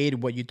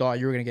paid what you thought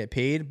you were going to get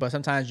paid, but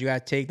sometimes you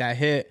got to take that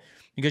hit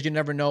because you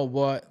never know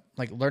what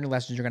learning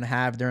lessons you're going to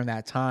have during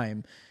that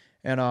time.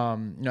 And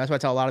that's why I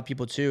tell a lot of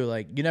people too,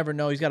 you never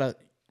know. He's got to,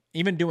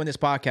 even doing this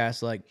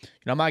podcast,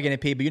 I'm not getting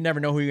paid, but you never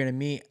know who you're going to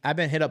meet. I've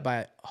been hit up by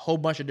a whole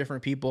bunch of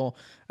different people.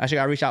 Actually,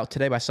 I reached out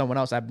today by someone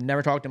else I've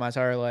never talked to in my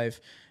entire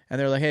life. And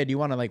they're like, hey, do you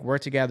want to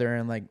work together?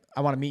 And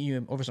I want to meet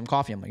you over some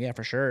coffee. I'm like, yeah,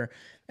 for sure.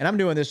 And I'm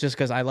doing this just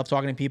because I love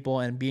talking to people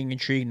and being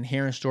intrigued and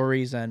hearing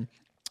stories. And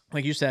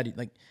like you said,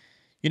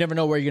 you never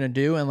know what you're going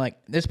to do. And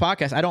this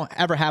podcast, I don't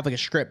ever have a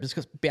script. It's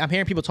because I'm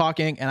hearing people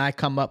talking and I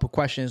come up with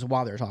questions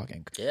while they're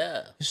talking.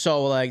 Yeah.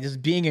 So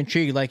just being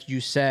intrigued, like you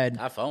said.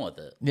 Have fun with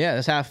it. Yeah,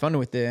 just have fun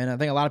with it. And I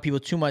think a lot of people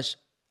too much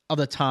of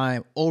the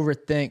time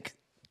overthink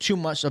too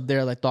much of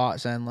their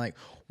thoughts and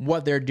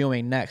what they're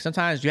doing next.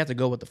 Sometimes you have to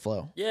go with the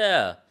flow.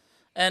 Yeah.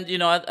 And,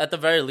 at the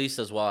very least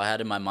as well, I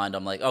had in my mind,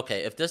 I'm like,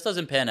 okay, if this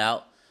doesn't pan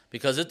out,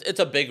 because it's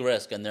a big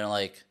risk, and they're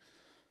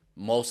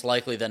most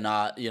likely than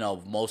not,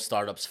 most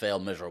startups fail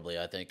miserably,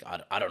 I think.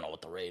 I don't know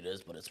what the rate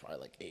is, but it's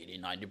probably 80,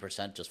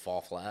 90% just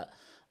fall flat.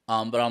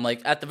 But I'm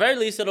like, at the very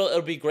least,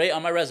 it'll be great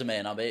on my resume,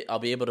 and I'll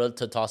be able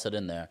to toss it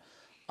in there.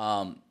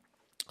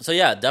 So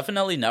yeah,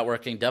 definitely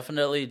networking,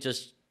 definitely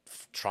just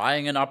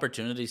trying an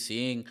opportunity,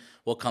 seeing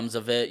what comes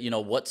of it,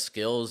 what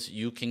skills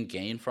you can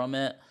gain from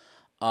it.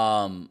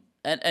 And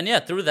yeah,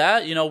 through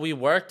that, we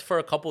worked for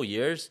a couple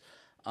years.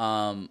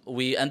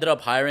 We ended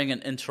up hiring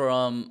an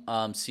interim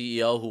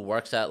CEO who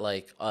works at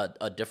like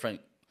a different,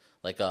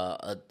 like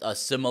a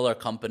similar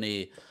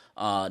company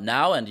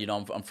now, and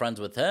I'm friends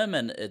with him,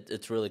 and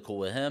it's really cool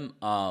with him.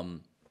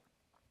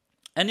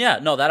 And yeah,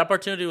 no, that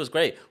opportunity was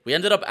great. We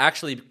ended up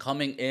actually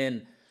coming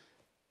in.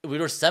 We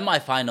were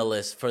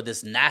semifinalists for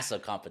this NASA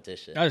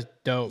competition. That was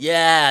dope.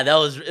 Yeah,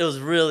 it was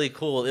really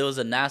cool. It was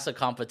a NASA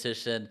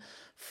competition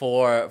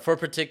for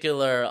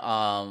particular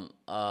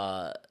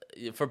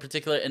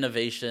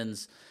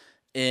innovations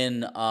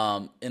in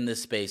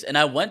this space. And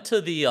I went to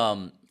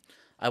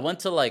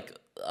like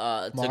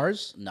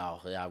Mars? No,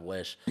 yeah, I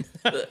wish.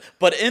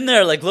 But in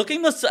there, like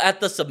looking at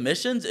the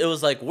submissions, it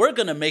was like, we're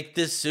gonna make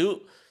this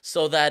suit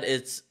so that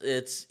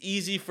it's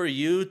easy for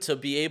you to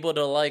be able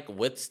to like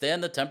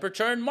withstand the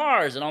temperature in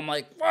Mars. And I'm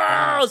like,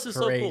 wow, this is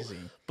crazy. so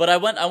cool. But I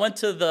went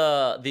to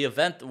the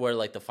event where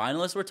like the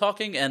finalists were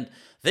talking, and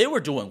they were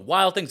doing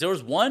wild things. There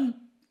was one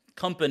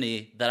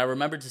company that I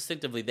remember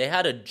distinctively. They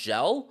had a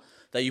gel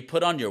that you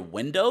put on your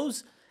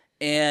windows,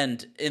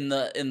 and in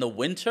the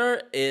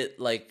winter it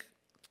like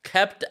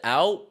kept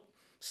out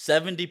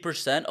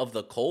 70% of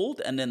the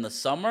cold, and in the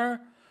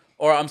summer,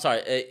 or I'm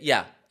sorry,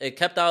 it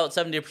kept out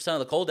 70% of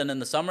the cold, and in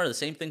the summer, the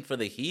same thing for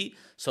the heat.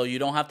 So you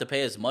don't have to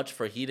pay as much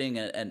for heating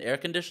and air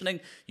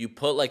conditioning. You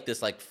put like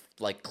this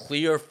like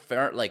clear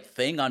like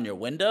thing on your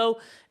window,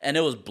 and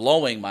it was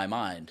blowing my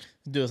mind.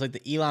 Dude, it's like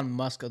the Elon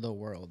Musk of the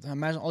world.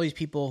 Imagine all these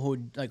people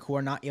who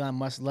are not Elon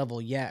Musk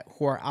level yet,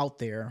 who are out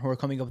there, who are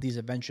coming up with these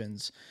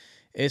inventions.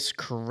 It's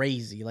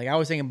crazy. Like I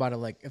was thinking about it,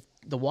 like if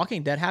The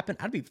Walking Dead happened,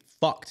 I'd be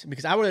fucked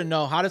because I wouldn't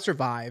know how to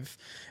survive.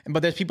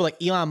 But there's people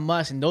like Elon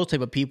Musk and those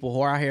type of people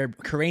who are out here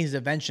creating these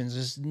inventions.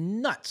 It's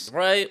nuts,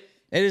 right?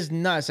 It is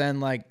nuts,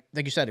 and like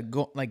you said,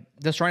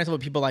 just trying to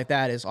with people like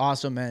that is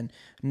awesome. And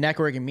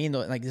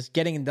networking, like just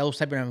getting in those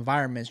type of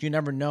environments, you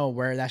never know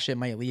where that shit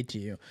might lead to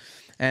you.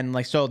 And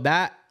like so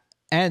that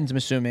ends, I'm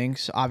assuming.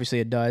 So obviously,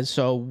 it does.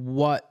 So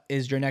what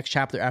is your next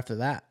chapter after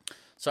that?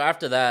 So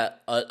after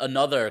that,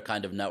 another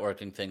kind of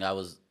networking thing,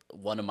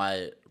 one of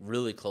my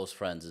really close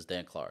friends is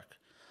Dan Clark.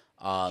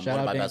 Shout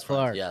out my Dan best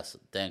Clark. friends. Yes,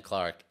 Dan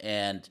Clark.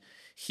 And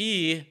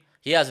he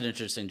has an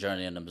interesting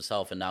journey in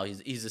himself, and now he's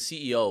the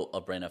CEO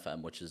of Brain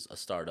FM, which is a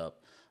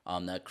startup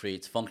that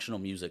creates functional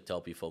music to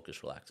help you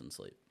focus, relax, and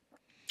sleep.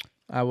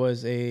 I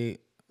was a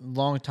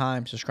long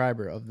time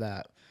subscriber of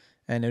that,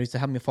 and it used to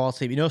help me fall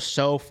asleep.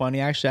 So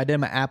funny, actually. I did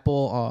my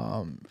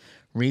Apple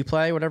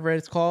replay, whatever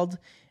it's called.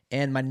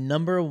 And my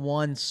number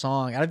one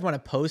song, I don't even want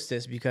to post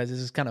this because this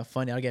is kind of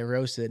funny. I'll get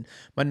roasted.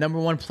 My number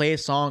one played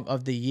song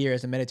of the year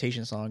is a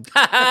meditation song.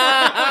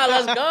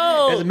 Let's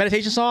go. It's a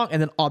meditation song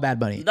and then All Bad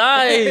Bunny.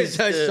 Nice.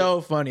 It's so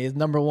funny. It's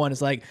number one.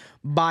 It's like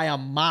by a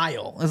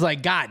mile. It's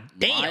like, God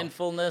damn.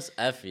 Mindfulness,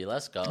 Effie.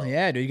 Let's go.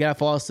 Yeah, dude. You got to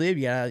fall asleep.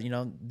 You got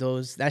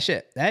to, that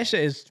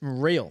shit is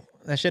real.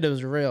 That shit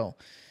is real.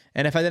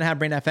 And if I didn't have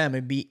Brain FM,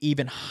 it'd be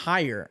even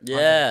higher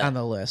on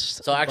the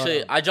list. So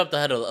actually, I jumped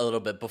ahead a little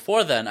bit.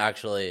 Before then,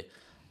 actually,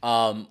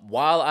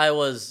 while I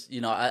was,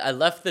 I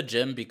left the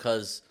gym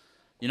because,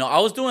 I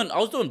was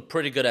doing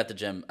pretty good at the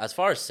gym as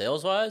far as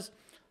sales wise.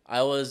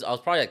 I was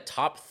probably like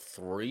top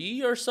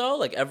 3 or so,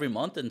 like every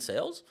month in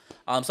sales.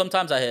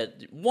 Sometimes I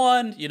hit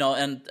 1,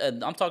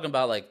 and I'm talking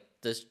about like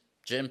this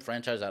gym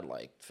franchise had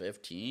like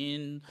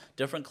 15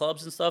 different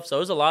clubs and stuff. So it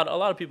was a lot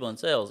of people in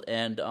sales,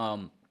 and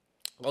I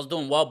was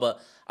doing well,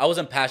 but I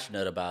wasn't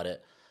passionate about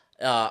it.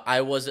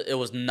 It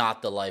was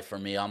not the life for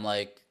me. I'm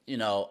like,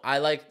 I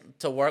like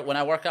to work. When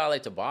I work out, I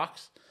like to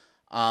box.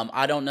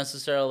 I don't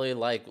necessarily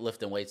like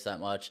lifting weights that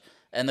much.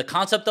 And the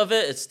concept of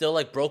it, it's still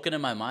like broken in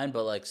my mind,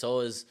 but like so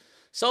is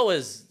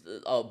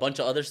a bunch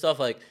of other stuff.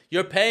 Like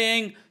you're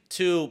paying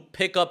to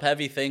pick up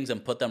heavy things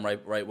and put them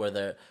right where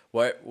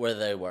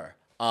they were.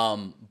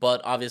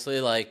 But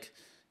obviously like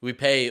we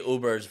pay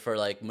Ubers for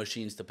like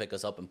machines to pick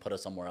us up and put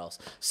us somewhere else.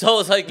 So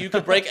it's like you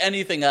could break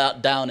anything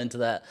down into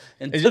that.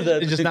 It's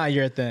just not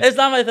your thing. It's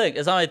not my thing.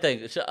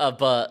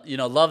 But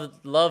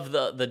love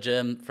the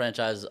gym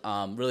franchise.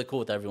 Really cool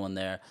with everyone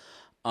there.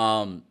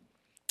 But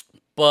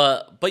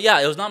yeah,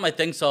 it was not my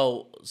thing.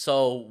 So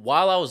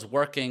while I was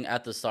working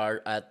at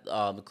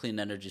the clean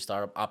energy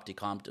startup,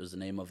 Opticomp was the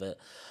name of it.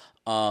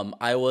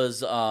 I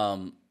was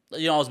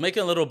I was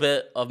making a little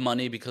bit of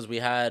money because we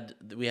had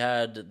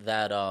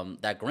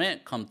that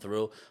grant come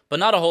through, but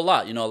not a whole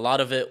lot. A lot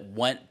of it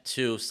went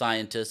to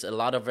scientists, a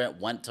lot of it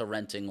went to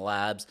renting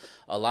labs,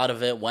 a lot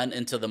of it went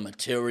into the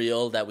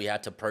material that we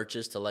had to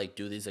purchase to like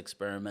do these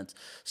experiments.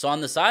 So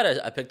on the side,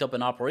 I picked up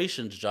an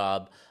operations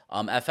job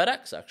at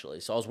FedEx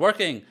actually. So I was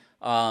working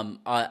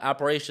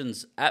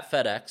operations at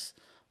FedEx.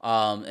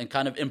 And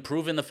kind of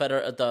improving the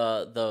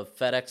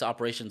FedEx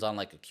operations on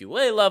like a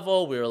QA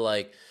level. We were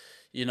like,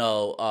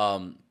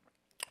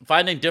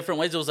 finding different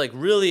ways. It was like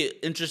really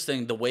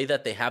interesting. The way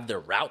that they have their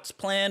routes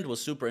planned was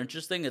super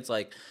interesting. It's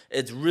like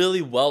it's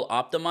really well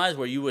optimized,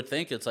 where you would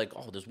think it's like,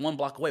 oh, there's one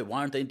block away, why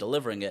aren't they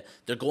delivering it?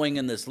 They're going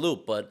in this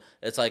loop. But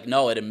it's like,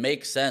 no, it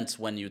makes sense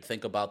when you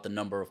think about the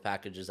number of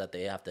packages that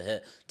they have to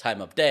hit,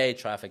 time of day,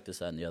 traffic, this,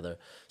 that, and the other.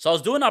 So I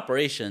was doing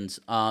operations,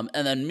 and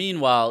then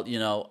meanwhile,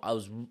 I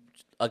was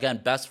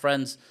again best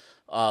friends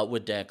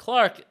with Dan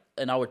Clark,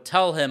 and I would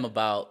tell him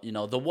about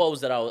the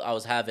woes that I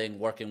was having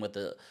working with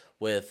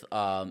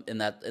in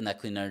that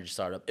clean energy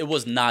startup. It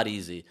was not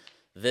easy.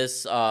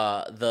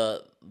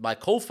 My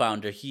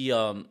co-founder, he's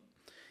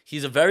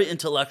a very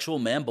intellectual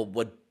man, but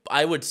what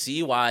I would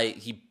see why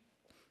he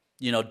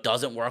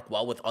doesn't work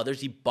well with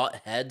others. He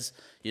butt heads.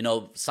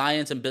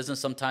 Science and business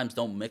sometimes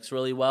don't mix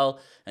really well,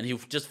 and he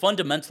just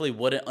fundamentally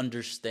wouldn't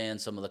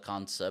understand some of the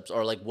concepts,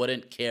 or like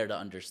wouldn't care to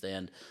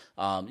understand.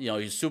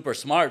 He's super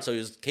smart, so he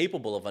was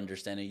capable of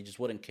understanding. He just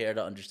wouldn't care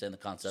to understand the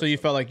concepts. So you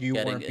felt like you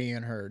weren't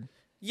being heard.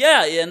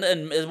 Yeah, and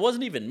it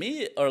wasn't even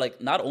me, or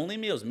like not only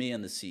me, it was me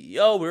and the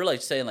CEO. We were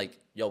like saying like,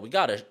 yo,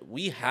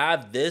 we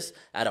have this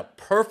at a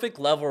perfect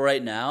level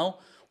right now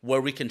where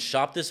we can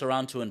shop this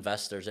around to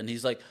investors. And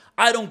he's like,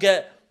 I don't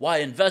get why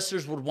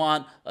investors would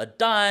want a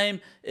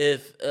dime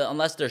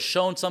unless they're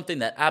shown something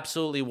that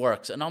absolutely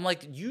works. And I'm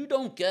like, you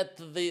don't get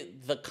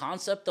the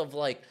concept of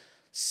like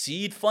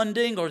seed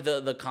funding or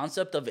the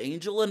concept of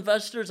angel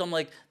investors. I'm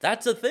like,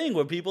 that's a thing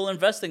where people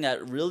investing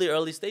at really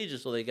early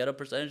stages so they get a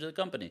percentage of the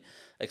company,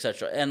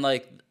 etc.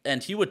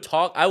 And he would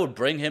talk, I would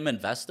bring him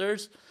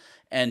investors,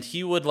 and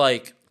he would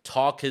like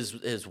talk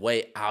his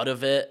way out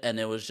of it. And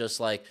it was just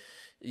like,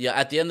 yeah,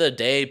 at the end of the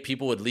day,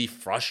 people would leave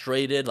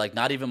frustrated, like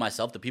not even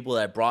myself, the people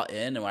that I brought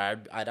in, and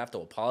I'd have to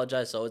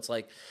apologize. So it's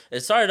like, it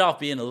started off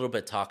being a little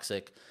bit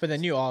toxic. But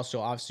then you also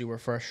obviously were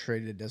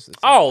frustrated.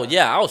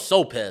 Yeah, I was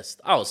so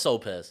pissed.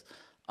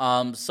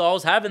 So I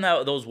was having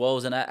those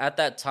woes, and at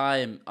that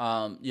time,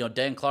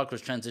 Dan Clark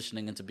was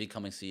transitioning into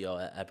becoming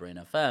CEO at Brain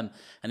FM,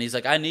 and he's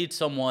like, I need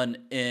someone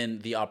in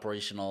the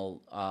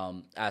operational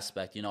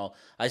aspect.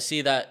 I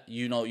see that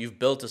you've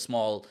built a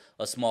small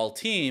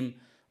team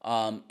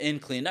in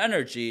clean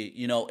energy.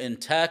 In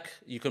tech,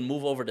 you can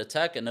move over to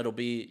tech, and it'll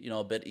be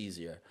a bit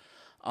easier.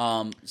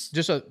 But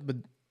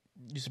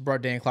you just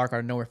brought Dan Clark out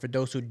of nowhere. For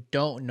those who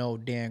don't know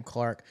Dan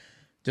Clark,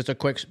 just a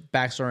quick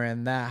backstory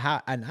on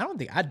that. I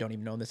don't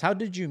even know this. How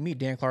did you meet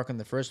Dan Clark in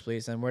the first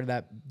place, and where did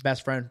that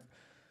best friend,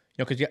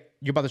 because you're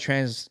about to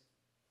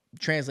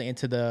translate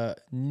into the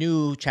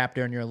new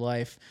chapter in your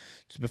life.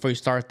 So before you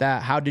start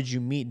that, how did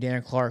you meet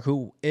Dan Clark,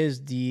 who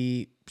is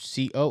the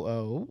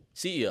CEO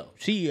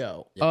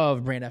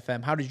of Brain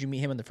FM? How did you meet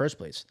him in the first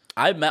place?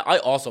 I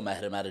also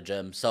met him at a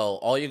gym. So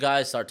all you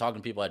guys start talking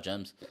to people at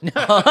gyms.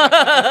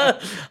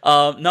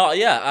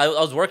 I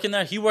was working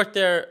there. He worked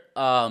there.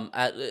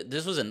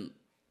 This was in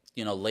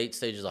late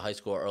stages of high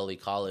school or early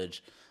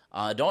college.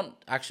 I don't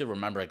actually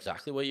remember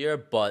exactly what year,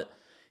 but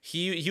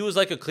he was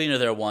like a cleaner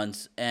there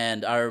once,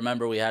 and I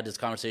remember we had this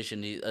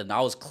conversation, and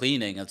I was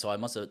cleaning, and so I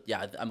must have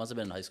been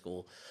in high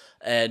school,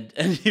 and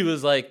he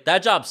was like,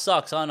 that job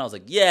sucks, huh? And I was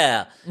like,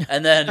 yeah,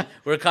 and then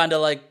we're kind of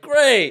like,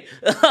 great,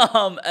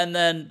 and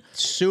then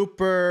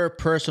super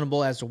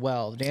personable as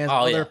well. Dan's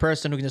another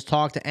person who can just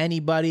talk to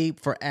anybody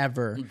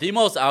forever. The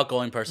most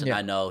outgoing person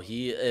I know.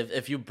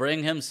 If you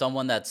bring him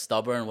someone that's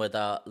stubborn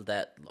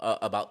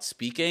about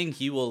speaking,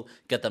 he will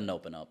get them to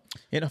open up.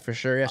 For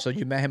sure. Yeah. So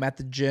you met him at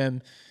the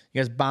gym. You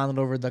guys bonded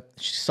over the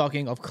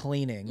sucking of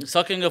cleaning.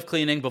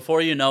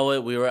 Before you know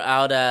it, we were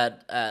out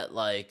at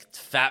like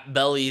Fat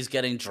Belly's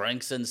getting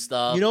drinks and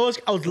stuff. I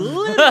was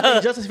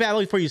literally just as Fat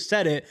Belly before you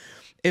said it.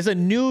 It's a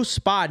new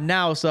spot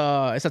now. It's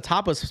a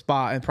tapas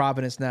spot in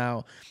Providence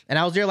now. And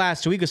I was there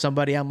last week with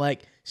somebody. I'm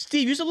like,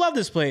 Steve, you used to love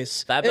this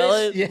place. Fat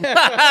Belly?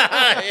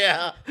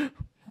 Yeah.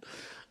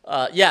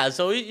 Yeah.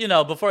 So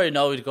before you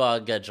know, we'd go out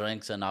and get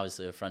drinks, and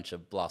obviously a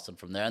friendship blossomed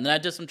from there. And then I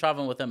did some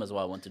traveling with him as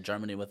well. I went to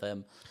Germany with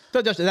him.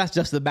 So that's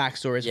just the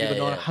backstory. So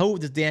people know who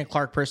this Dan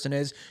Clark person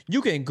is.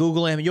 You can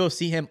Google him. You'll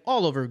see him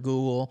all over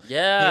Google.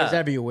 Yeah. He's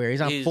everywhere.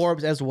 He's on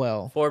Forbes as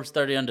well. Forbes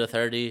 30 under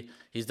 30.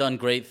 He's done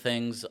great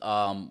things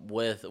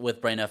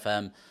with Brain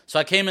FM. So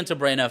I came into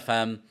Brain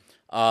FM.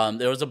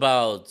 There was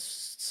about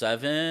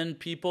 7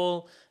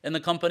 people in the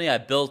company. I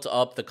built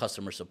up the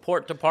customer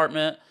support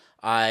department.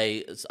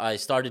 I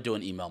started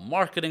doing email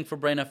marketing for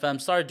Brain FM,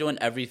 started doing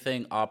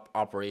everything,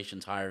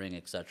 operations, hiring,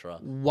 etc.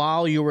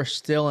 While you were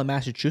still in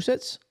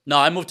Massachusetts? No,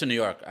 I moved to New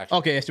York, actually.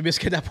 Okay, so we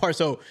skip that part.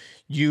 So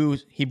he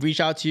reached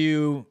out to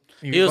you.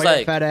 He was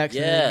like, FedEx.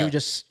 Yeah. And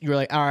you were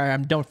like, all right,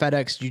 I'm done with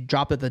FedEx. You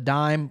dropped at the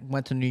dime,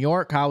 went to New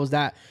York. How was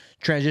that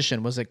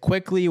transition? Was it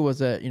quickly? Was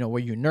it, were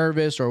you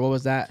nervous, or what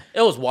was that?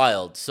 It was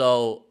wild.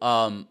 So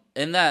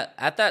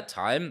at that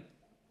time,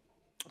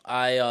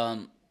 I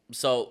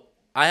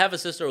have a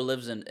sister who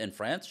lives in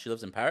France. She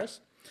lives in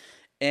Paris.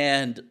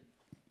 And,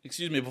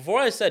 before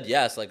I said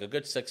yes, like a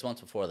good 6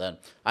 months before then,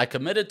 I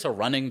committed to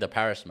running the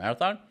Paris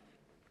Marathon.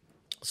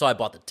 So I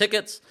bought the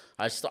tickets.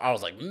 I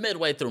was like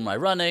midway through my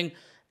running.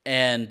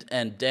 And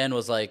Dan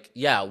was like,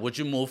 yeah, would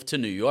you move to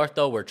New York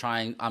though?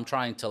 I'm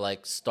trying to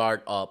like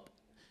start up,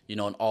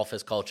 an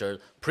office culture.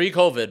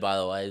 Pre-COVID, by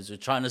the way, we're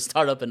trying to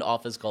start up an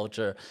office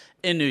culture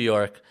in New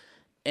York.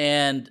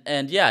 And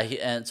yeah,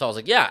 and so I was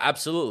like, yeah,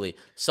 absolutely.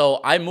 So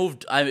I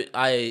moved.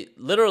 I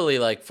literally,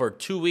 like, for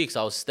 2 weeks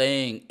I was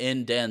staying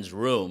in Dan's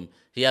room.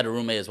 He had a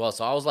roommate as well,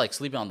 so I was like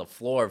sleeping on the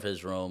floor of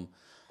his room,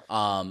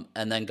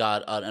 and then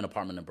got an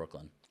apartment in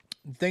Brooklyn.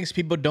 Things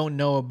people don't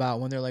know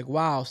about when they're like,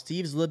 wow,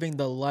 Steve's living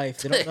the life.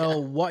 They don't know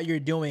what you're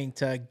doing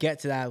to get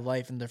to that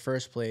life in the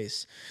first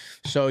place.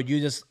 So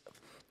you just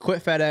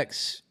quit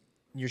FedEx,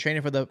 you're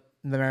training for the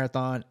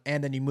marathon,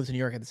 and then you moved to New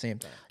York at the same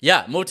time.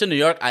 Yeah, moved to New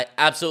York. I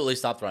absolutely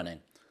stopped running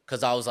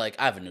because I was like,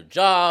 I have a new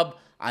job.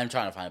 I'm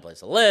trying to find a place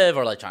to live,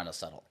 or like trying to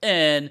settle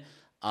in.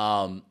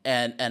 And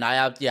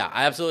I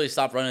absolutely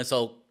stopped running.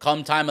 So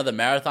come time of the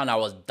marathon, I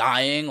was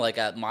dying like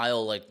at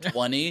mile like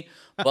 20,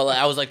 but like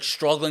I was like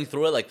struggling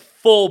through it, like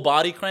full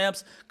body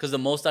cramps, because the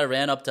most I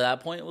ran up to that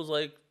point was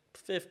like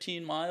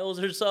 15 miles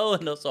or so,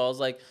 and so I was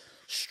like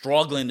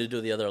struggling to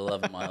do the other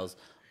 11 miles.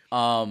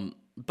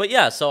 But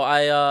yeah, so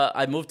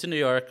I moved to New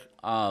York,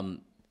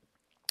 and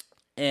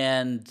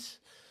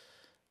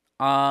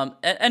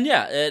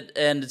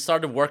it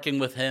started working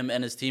with him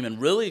and his team, and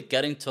really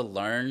getting to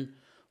learn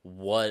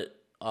what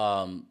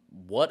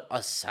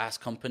a SaaS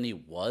company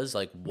was,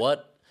 like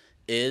what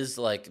is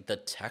like the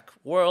tech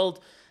world,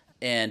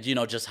 and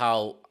just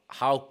how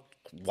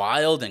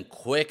wild and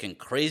quick and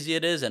crazy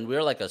it is. And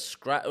we're like a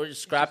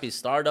scrappy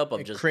startup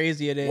of just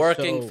crazy it is,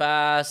 working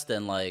fast,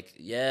 and like,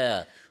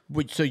 yeah.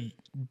 So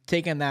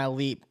taking that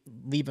leaving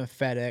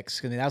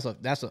FedEx, I mean,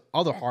 that's a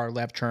other hard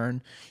left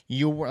turn.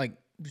 You were like,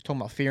 you're talking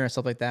about fear and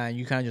stuff like that, and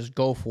you kind of just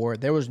go for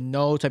it. There was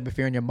no type of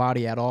fear in your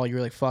body at all. You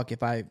were like, fuck,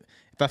 if I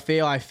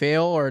fail, I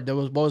fail. Or there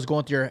was what was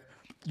going through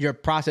your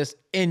process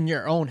in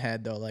your own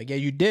head, though. Like, yeah,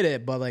 you did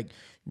it, but like,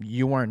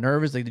 you weren't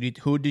nervous. Like,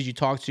 who did you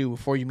talk to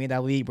before you made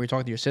that leap? Were you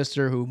talking to your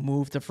sister who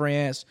moved to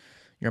France,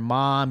 your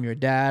mom, your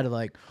dad?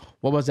 Like,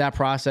 what was that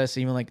process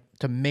even like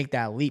to make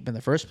that leap in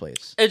the first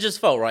place? It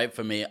just felt right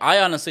for me. I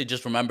honestly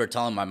just remember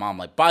telling my mom,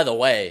 like, by the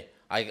way,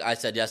 I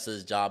said yes to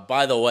this job.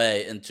 By the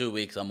way, in 2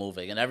 weeks I'm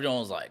moving. And everyone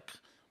was like,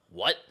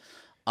 what?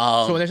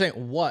 So when they're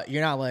saying what,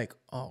 you're not like,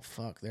 oh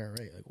fuck, they're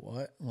right. Like,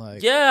 what?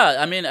 Like, yeah,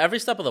 I mean, every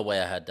step of the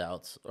way I had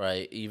doubts,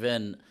 right?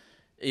 Even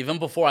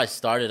before I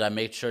started, I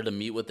made sure to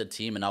meet with the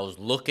team, and I was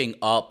looking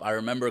up. I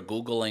remember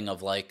Googling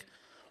of like,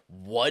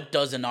 what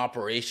does an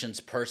operations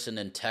person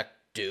in tech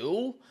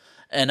do?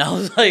 And I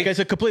was like, it's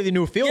a completely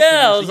new field. Yeah, for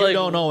you, I was so like, you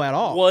don't know at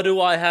all. What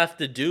do I have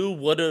to do?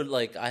 What do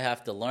I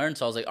have to learn?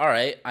 So I was like, all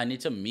right, I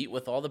need to meet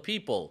with all the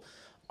people.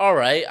 All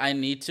right, I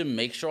need to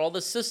make sure all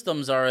the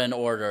systems are in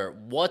order.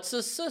 What's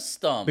a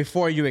system?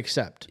 Before you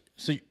accept.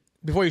 So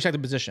before you accept the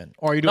position.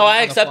 Or you do No, I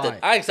accepted.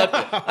 I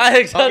accepted.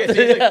 Okay, so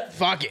Yeah. like,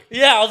 fuck it.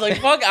 Yeah, I was like,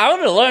 fuck, I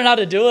want to learn how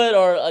to do it,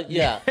 or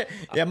yeah.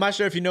 Yeah, I'm not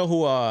sure if you know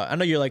who, I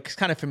know you're like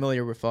kind of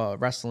familiar with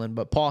wrestling,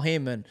 but Paul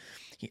Heyman,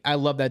 I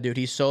love that dude.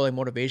 He's so like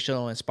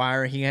motivational,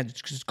 inspiring. He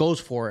just goes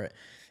for it.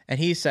 And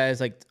he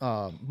says, like,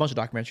 a bunch of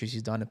documentaries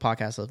he's done and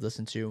podcasts I've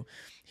listened to.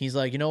 He's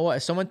like, you know what?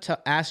 If someone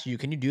asks you,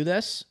 can you do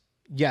this?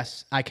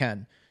 Yes, I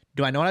can.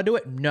 Do I know how to do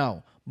it?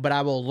 No. But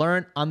I will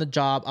learn on the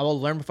job. I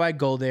will learn before I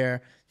go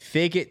there.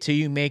 Fake it till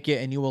you make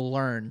it, and you will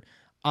learn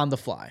on the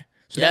fly.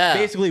 So that's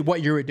basically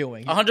what you were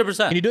doing.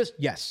 100%. Can you do this?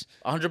 Yes.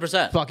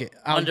 100%. Fuck it.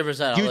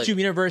 100%. YouTube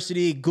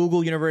University,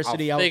 Google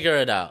University. I'll figure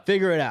it out.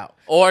 Figure it out.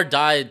 Or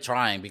die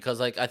trying, because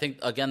like I think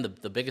again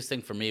the biggest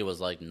thing for me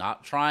was like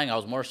not trying. I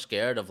was more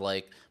scared of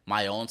like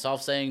my own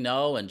self saying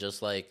no, and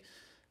just like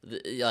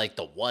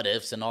the what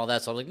ifs and all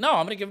that. So I was like, no,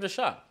 I'm gonna give it a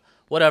shot.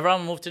 Whatever, I'm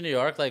gonna move to New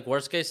York. Like,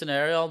 worst case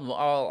scenario,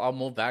 I'll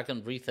move back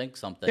and rethink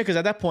something. Yeah, because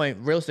at that point,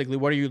 realistically,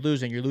 what are you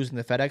losing? You're losing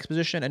the FedEx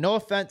position. And no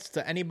offense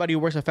to anybody who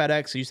works at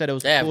FedEx. You said it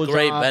was a cool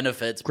great job,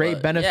 benefits.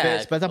 Great benefits.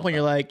 Yeah, but at that point,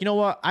 you're like, you know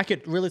what? I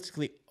could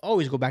realistically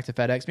always go back to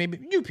FedEx, maybe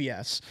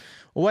UPS,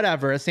 or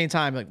whatever. At the same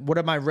time, like, what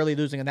am I really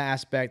losing in that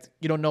aspect?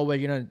 You don't know where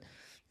you're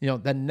gonna,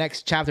 the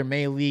next chapter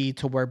may lead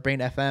to where Brain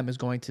FM is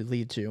going to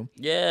lead to.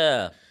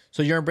 Yeah.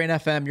 So you're in Brain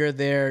FM. You're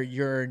there.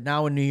 You're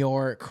now in New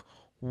York.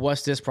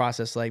 What's this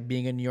process like,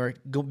 being in New York,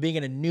 being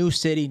in a new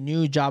city,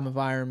 new job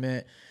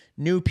environment,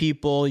 new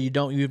people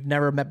you've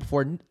never met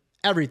before,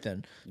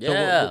 everything.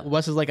 Yeah. So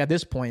what's it like at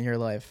this point in your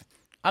life?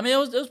 I mean, it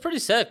was pretty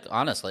sick,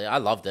 honestly. I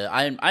loved it.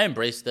 I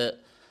embraced it.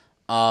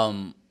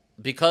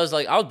 Because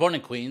like I was born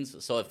in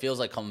Queens, so it feels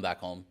like coming back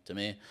home to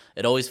me.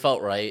 It always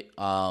felt right.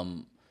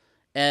 And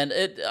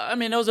it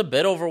was a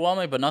bit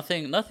overwhelming, but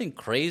nothing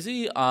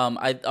crazy.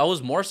 I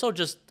was more so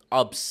just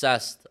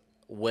obsessed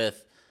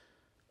with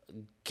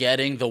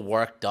getting the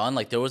work done.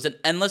 Like, there was an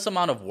endless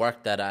amount of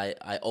work that I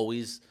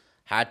always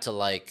had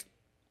to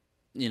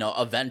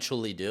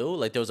eventually do.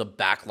 Like, there was a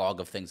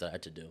backlog of things that I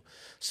had to do.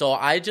 So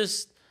I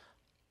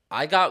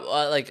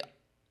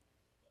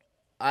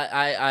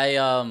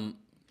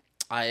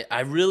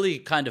really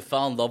kind of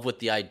fell in love with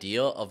the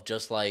idea of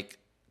just like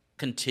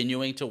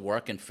continuing to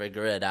work and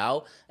figure it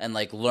out and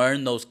like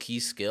learn those key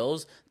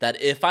skills that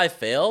if I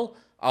fail,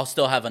 I'll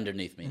still have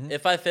underneath me. Mm-hmm.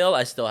 If I fail,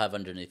 I still have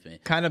underneath me.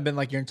 Kind of been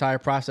like your entire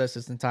process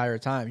this entire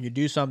time. You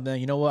do something,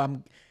 you know what?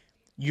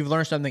 you've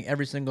learned something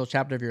every single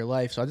chapter of your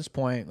life. So at this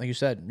point, like you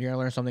said, you're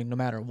gonna learn something no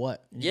matter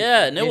what.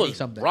 Yeah, and it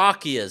was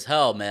rocky as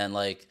hell, man.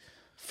 Like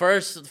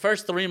first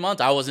 3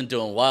 months, I wasn't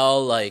doing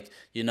well. Like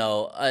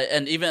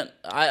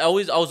I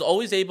was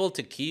always able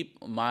to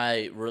keep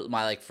my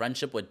like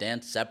friendship with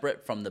Dan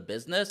separate from the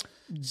business.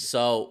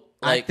 So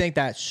like, I think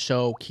that's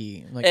so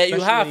key. Like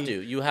you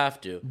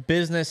have to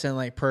business and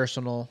like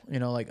personal.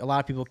 Like a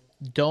lot of people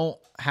don't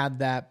have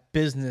that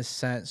business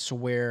sense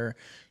where,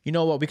 you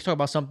know what, we can talk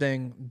about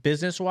something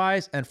business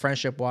wise and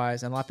friendship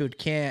wise, and a lot of people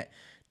can't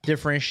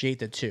differentiate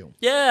the two.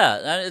 Yeah,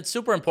 and it's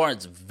super important.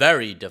 It's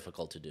very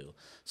difficult to do.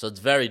 So it's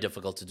very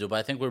difficult to do. But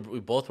I think we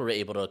both were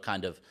able to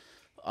kind of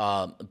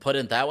put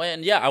it that way.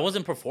 And yeah, I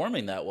wasn't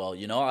performing that well.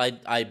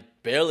 I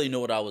barely knew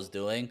what I was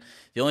doing.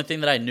 The only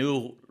thing that I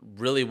knew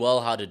really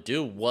well how to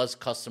do was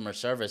customer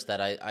service.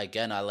 That I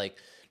like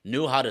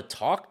knew how to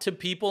talk to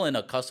people in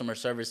a customer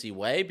servicey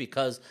way,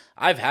 because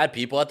I've had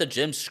people at the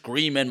gym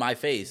scream in my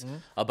face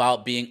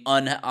about being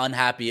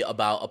unhappy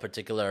about a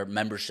particular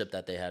membership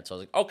that they had. So I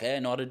was like, okay, I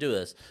know how to do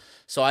this.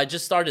 So I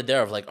just started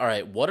there of like, all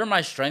right, what are my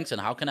strengths and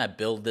how can I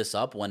build this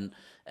up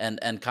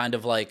and kind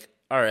of like,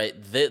 all right,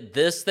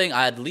 this thing,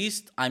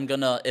 I'm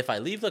gonna, if I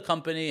leave the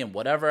company in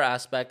whatever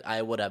aspect,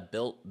 I would have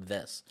built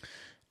this.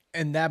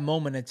 In that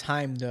moment in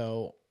time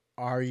though,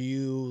 are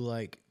you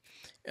like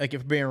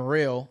if being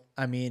real,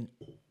 I mean,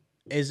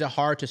 is it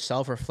hard to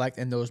self-reflect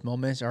in those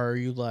moments? Or are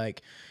you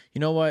like,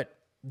 you know what,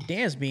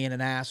 Dan's being an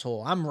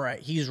asshole, I'm right,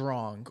 he's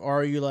wrong? Or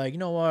are you like, you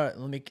know what,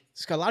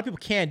 a lot of people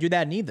can't do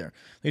that neither.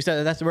 Like you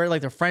said, that's where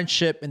like the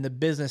friendship and the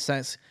business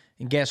sense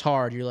gets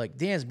hard. You're like,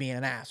 Dan's being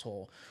an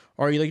asshole.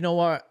 Or are you like, you know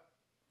what,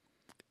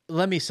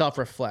 let me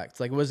self-reflect.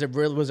 Like, was it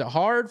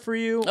hard for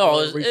you?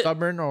 Were you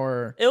stubborn?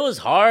 Or it was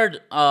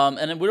hard.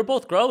 And we were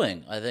both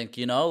growing. I think,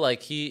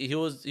 like he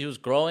was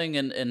growing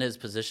in his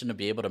position to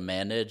be able to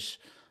manage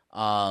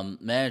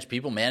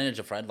people, manage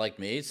a friend like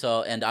me.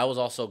 So, and I was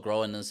also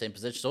growing in the same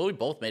position. So we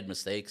both made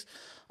mistakes.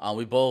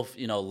 We both,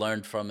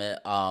 learned from it.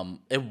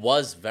 It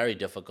was very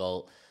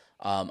difficult.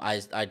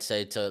 I'd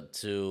say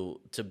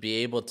to be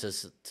able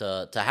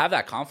to have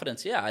that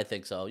confidence. Yeah, I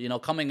think so.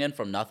 Coming in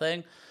from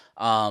nothing.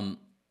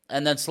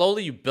 And then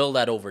slowly you build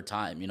that over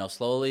time.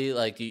 Slowly,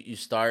 like you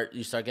start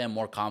getting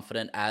more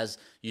confident as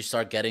you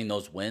start getting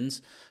those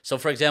wins. So,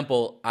 for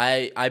example,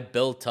 I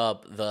built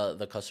up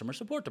the customer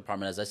support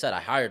department. As I said,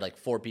 I hired like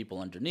 4 people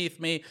underneath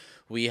me.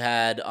 We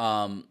had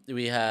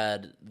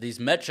these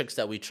metrics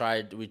that we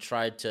tried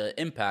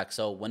to impact.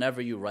 So whenever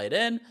you write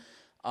in,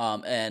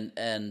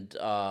 and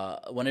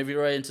whenever you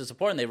write into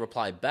support and they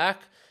reply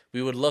back,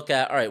 we would look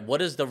at, all right,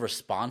 what is the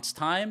response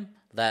time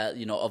that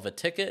of a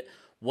ticket?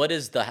 What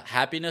is the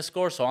happiness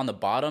score? So on the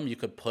bottom, you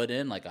could put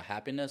in like a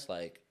happiness,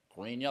 like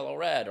green, yellow,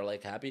 red, or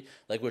like happy.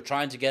 Like we're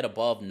trying to get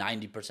above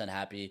 90%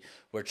 happy.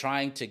 We're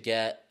trying to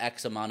get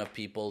X amount of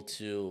people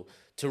to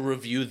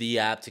review the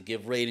app, to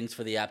give ratings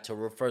for the app, to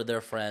refer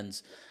their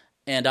friends.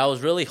 And I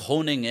was really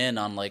honing in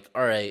on like,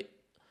 all right,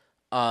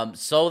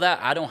 so that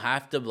I don't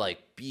have to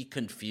like be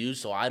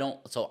confused, so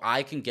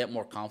I can get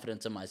more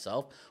confidence in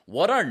myself.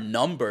 What are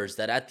numbers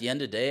that at the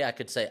end of the day I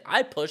could say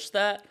I pushed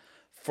that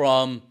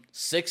from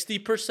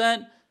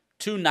 60%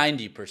 to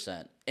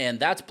 90%, and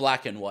that's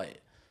black and white.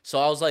 So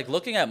I was like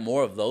looking at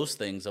more of those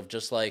things of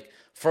just like,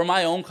 for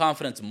my own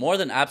confidence, more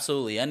than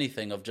absolutely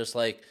anything, of just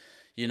like,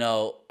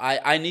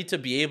 I need to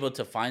be able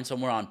to find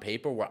somewhere on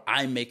paper where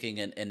I'm making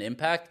an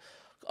impact.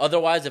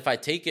 Otherwise, if I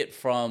take it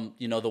from,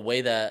 the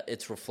way that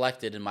it's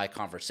reflected in my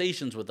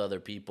conversations with other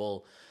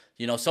people,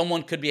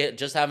 someone could be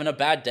just having a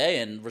bad day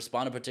and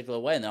respond a particular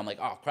way. And then I'm like,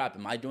 oh, crap,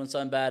 am I doing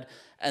something bad?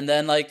 And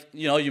then, like,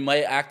 you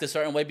might act a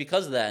certain way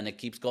because of that. And it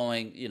keeps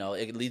going,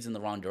 it leads in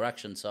the wrong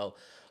direction. So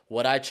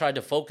what I tried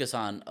to focus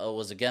on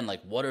was, again,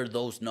 like, what are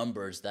those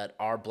numbers that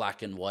are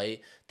black and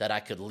white that I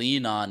could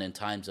lean on in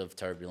times of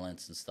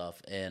turbulence and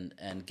stuff and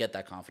get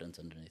that confidence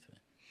underneath me.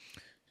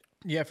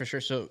 Yeah, for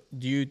sure. So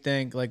do you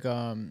think, like,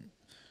 so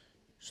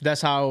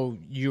that's how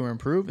you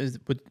improve? Is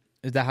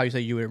that how you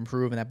say you would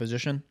improve in that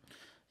position?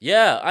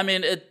 Yeah, I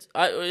mean,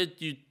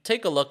 you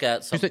take a look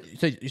at some.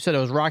 You said it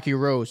was rocky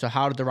roads. So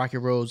how did the rocky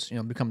roads,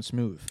 become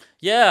smooth?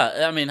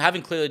 Yeah, I mean,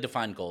 having clearly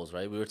defined goals,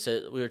 right? We would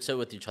sit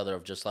with each other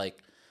of just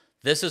like,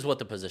 this is what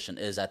the position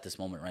is at this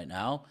moment right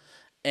now,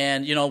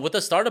 and with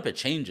a startup, it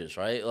changes,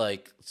 right?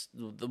 Like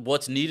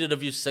what's needed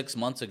of you 6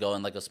 months ago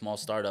in like a small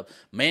startup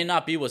may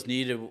not be what's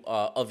needed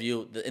of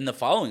you in the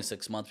following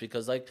 6 months,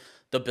 because like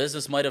the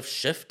business might have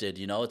shifted.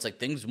 It's like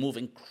things move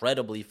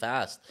incredibly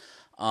fast.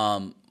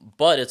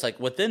 But it's like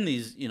within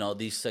these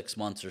 6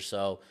 months or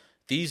so,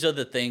 these are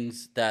the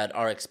things that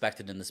are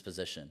expected in this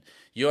position.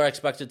 You are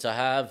expected to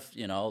have,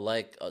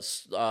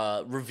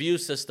 review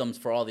systems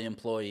for all the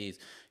employees.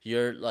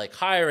 You're like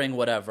hiring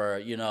whatever,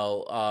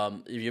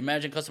 you're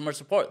managing customer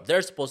support.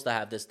 They're supposed to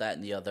have this, that,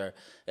 and the other.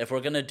 If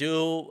we're going to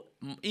do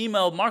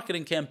email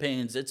marketing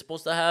campaigns, it's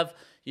supposed to have,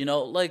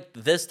 like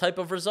this type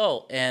of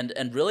result, and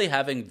really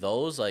having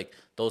those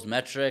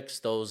metrics,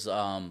 those,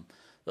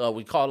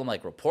 we call them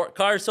like report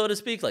cards, so to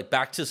speak, like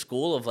back to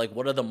school of like,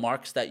 what are the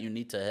marks that you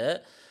need to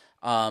hit?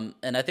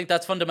 And I think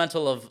that's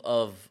fundamental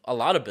of a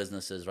lot of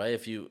businesses, right?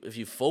 If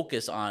you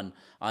focus on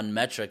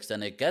metrics,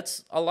 then it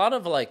gets a lot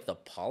of like the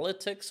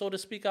politics, so to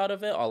speak, out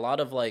of it. A lot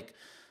of like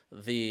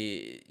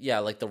the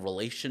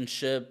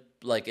relationship,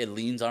 like it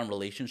leans on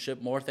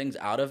relationship more things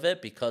out of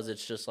it, because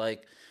it's just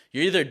like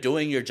you're either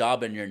doing your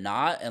job and you're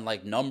not, and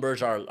like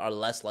numbers are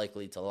less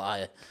likely to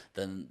lie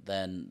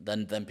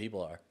than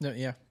people are.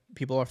 Yeah,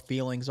 people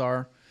feelings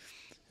are.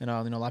 A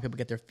lot of people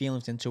get their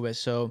feelings into it.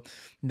 So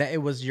that it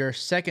was your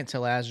second to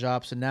last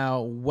job. So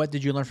now, what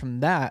did you learn from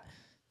that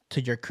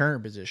to your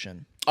current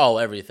position? Oh,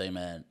 everything,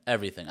 man.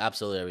 Everything.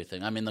 Absolutely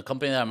everything. I mean, the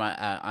company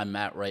that I'm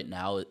at right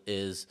now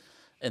is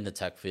in the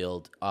tech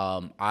field.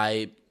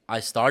 I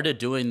started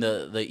doing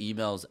the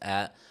emails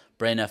at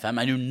Brain FM.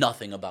 I knew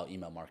nothing about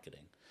email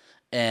marketing.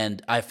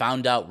 And I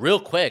found out real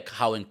quick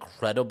how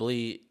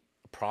incredibly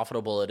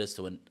profitable it is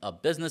to a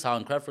business, how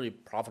incredibly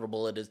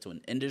profitable it is to an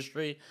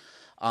industry,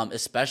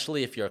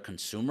 especially if you're a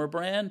consumer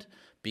brand,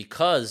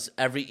 because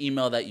every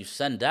email that you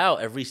send out,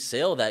 every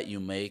sale that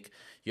you make,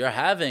 you're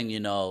having,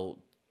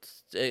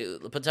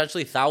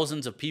 potentially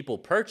thousands of people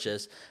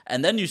purchase,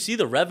 and then you see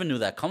the revenue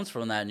that comes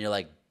from that, and you're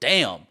like,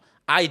 damn,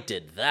 I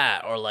did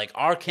that, or like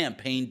our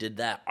campaign did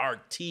that, our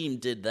team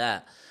did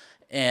that.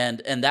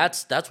 And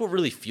that's what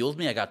really fueled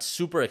me. I got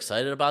super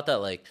excited about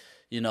that. Like,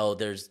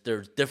 there's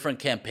different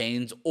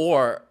campaigns,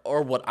 or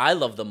what I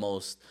love the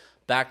most,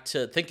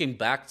 thinking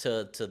back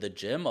to the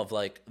gym, of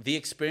like the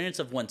experience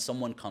of when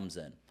someone comes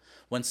in.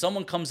 When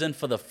someone comes in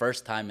for the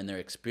first time and they're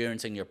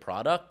experiencing your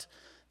product,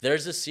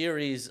 there's a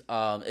series,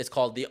 it's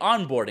called the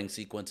onboarding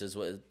sequence, is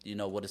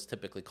what it's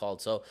typically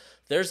called. So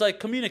there's like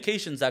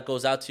communications that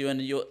goes out to you,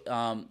 and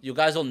you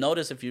guys will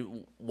notice if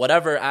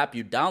whatever app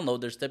you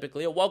download, there's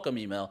typically a welcome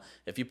email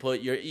if you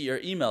put your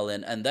email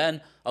in, and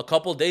then a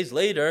couple days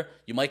later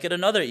you might get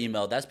another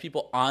email. That's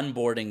people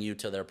onboarding you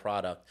to their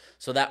product.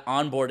 So that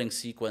onboarding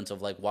sequence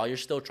of like, while you're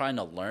still trying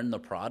to learn the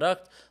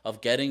product,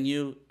 of getting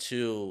you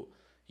to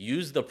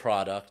use the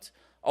product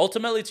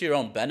ultimately to your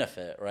own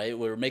benefit, right?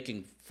 We're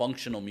making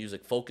functional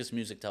music, focused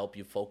music to help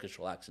you focus,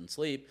 relax, and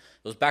sleep.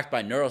 It was backed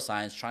by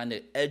neuroscience, trying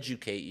to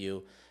educate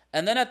you.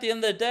 And then at the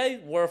end of the day,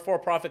 we're a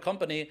for-profit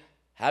company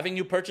having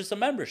you purchase a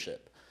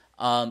membership.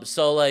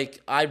 So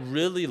like, I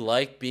really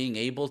like being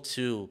able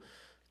to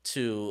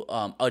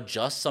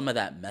adjust some of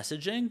that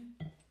messaging,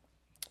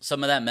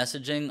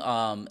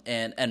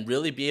 and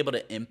really be able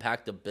to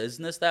impact the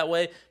business that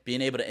way,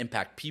 being able to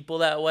impact people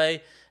that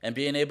way, and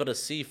being able to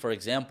see, for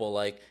example,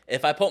 like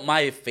if I put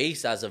my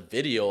face as a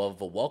video of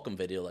a welcome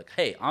video, like,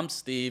 hey, I'm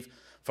Steve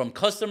from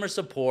customer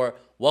support,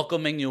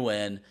 welcoming you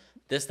in,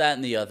 this, that,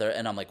 and the other,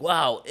 and I'm like,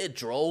 wow, it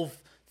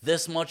drove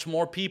this much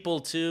more people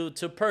to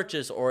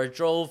purchase, or it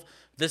drove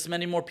this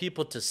many more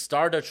people to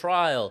start a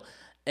trial.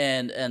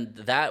 And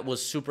that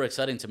was super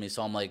exciting to me.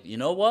 So I'm like, you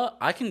know what?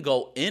 I can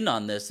go in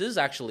on this. This is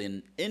actually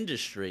an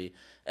industry,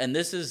 and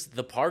this is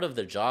the part of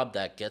the job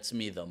that gets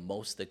me the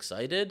most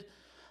excited.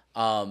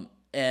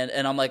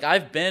 And I'm like,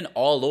 I've been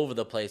all over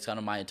the place kind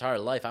of my entire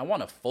life. I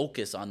want to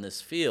focus on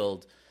this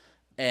field.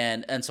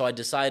 And so I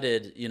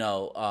decided,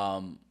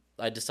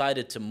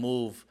 to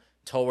move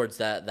towards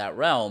that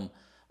realm.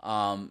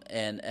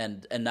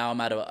 And now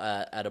I'm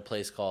at a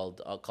place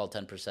called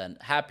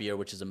 10% Happier,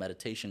 which is a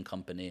meditation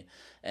company,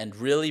 and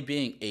really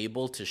being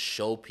able to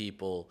show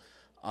people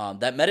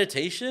that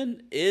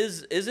meditation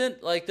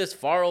isn't like this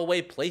far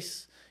away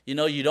place. You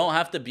don't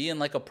have to be in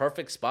like a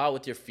perfect spot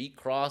with your feet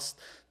crossed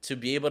to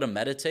be able to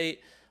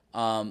meditate.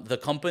 The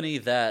company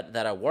that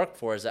I work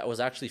for was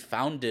actually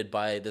founded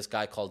by this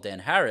guy called Dan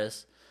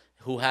Harris,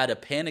 who had a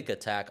panic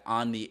attack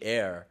on the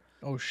air.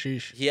 Oh,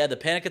 sheesh. He had the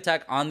panic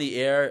attack on the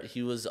air.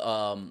 He was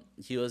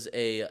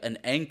an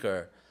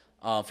anchor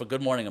for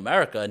Good Morning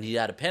America, and he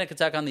had a panic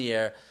attack on the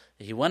air.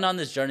 He went on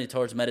this journey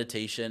towards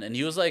meditation, and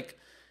he's like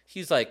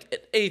an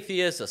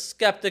atheist, a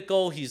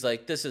skeptical. He's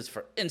like, this is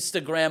for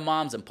Instagram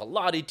moms and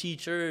Pilates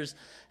teachers,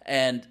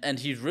 and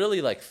he's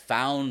really like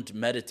found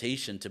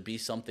meditation to be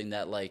something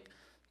that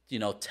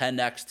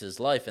 10x'd his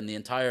life. And the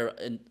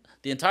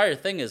entire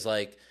thing is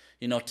like,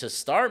 to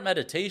start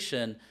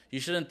meditation,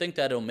 you shouldn't think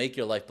that it'll make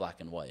your life black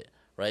and white,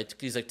 right?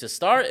 He's like, to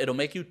start, it'll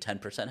make you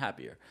 10%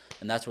 happier.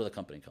 And that's where the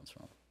company comes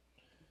from.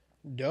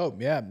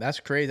 Dope. Yeah, that's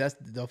crazy. That's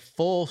the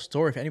full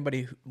story. For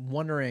anybody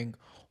wondering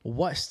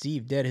what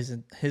Steve did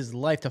his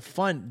life to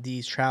fund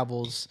these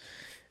travels.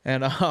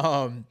 And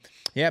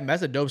yeah,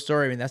 that's a dope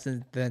story. I mean, that's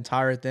the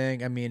entire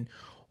thing. I mean,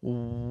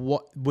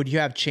 what would you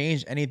have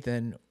changed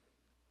anything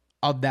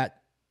of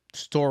that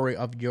story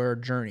of your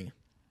journey?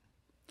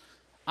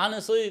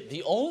 Honestly,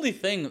 the only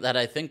thing that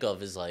I think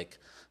of is like,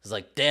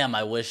 damn,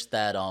 I wish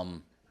that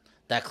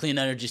that clean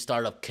energy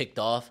startup kicked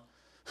off.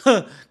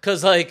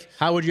 Cause like,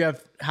 how would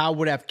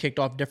it have kicked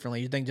off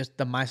differently? You think just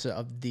the mindset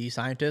of the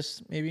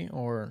scientists, maybe,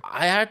 or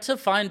I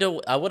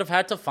would have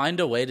had to find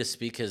a way to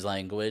speak his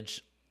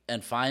language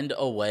and find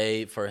a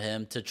way for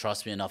him to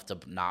trust me enough to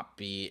not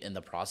be in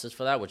the process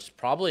for that, which is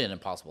probably an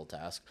impossible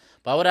task.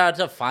 But I would have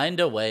to find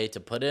a way to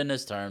put it in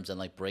his terms and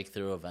like break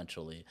through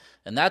eventually.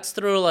 And that's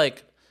through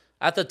like,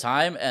 at the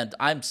time, and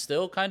I'm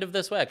still kind of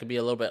this way. I could be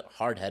a little bit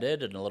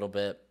hard-headed and a little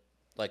bit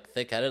like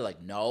thick-headed.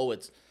 Like, no,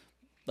 it's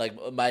like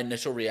my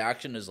initial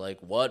reaction is like,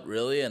 what,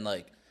 really? And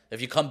like,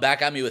 if you come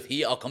back at me with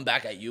heat, I'll come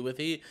back at you with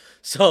heat.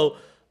 So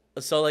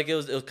like it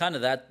was kind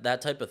of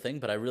that type of thing.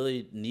 But I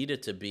really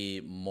needed to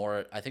be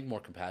more, I think, more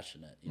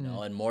compassionate, you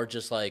know, and more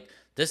just like,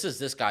 this is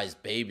this guy's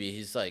baby.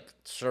 He's like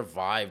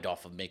survived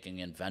off of making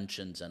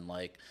inventions and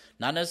like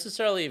not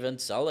necessarily even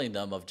selling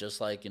them, of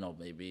just like, you know,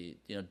 maybe,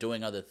 you know,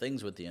 doing other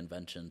things with the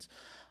inventions,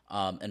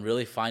 and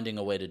really finding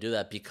a way to do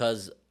that.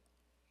 Because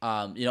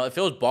you know, if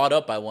it was bought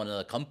up by one of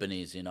the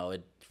companies, you know,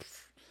 it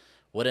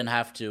wouldn't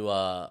have to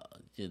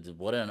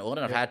wouldn't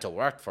have had to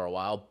work for a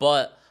while.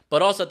 But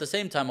also at the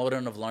same time, I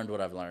wouldn't have learned what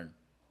I've learned,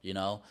 you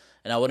know,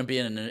 and I wouldn't be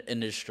in an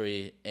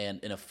industry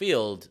and in a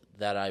field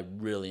that I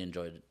really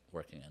enjoyed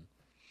working in.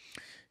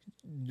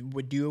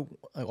 Would you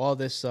like all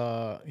this?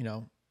 You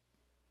know,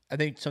 I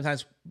think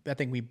sometimes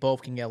we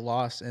both can get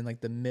lost in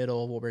like the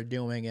middle of what we're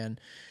doing, and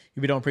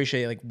we don't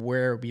appreciate like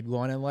where we've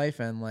gone in life,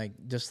 and like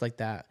just like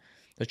that,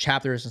 the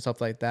chapters and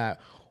stuff like that.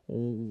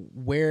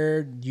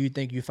 Where do you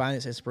think you find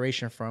this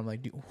inspiration from?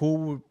 Like,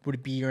 who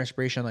would be your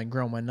inspiration like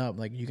growing up?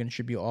 Like, you can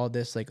attribute all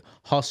this like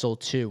hustle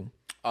to?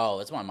 Oh,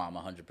 it's my mom,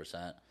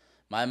 100%.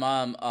 My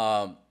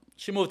mom,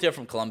 she moved here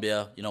from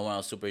Colombia, you know, when I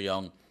was super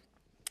young.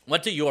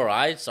 Went to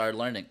URI, started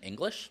learning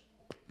English.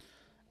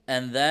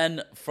 And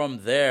then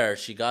from there,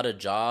 she got a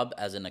job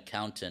as an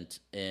accountant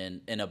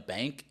in a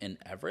bank in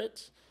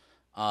Everett.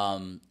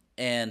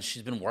 And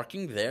she's been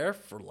working there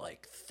for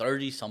like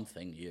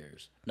 30-something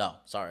years. No,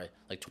 sorry,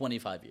 like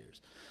 25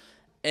 years.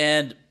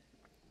 And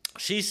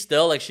she's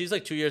still, like, she's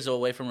like 2 years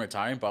away from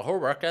retiring. But her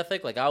work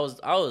ethic, like I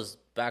was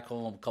back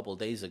home a couple of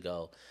days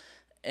ago.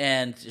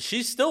 And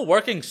she's still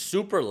working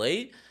super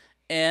late.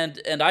 And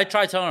I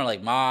tried telling her,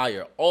 like, Ma,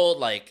 you're old,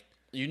 like,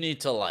 you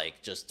need to,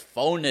 like, just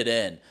phone it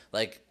in.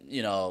 Like,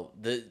 you know,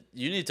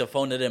 you need to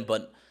phone it in.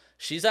 But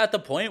she's at the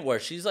point where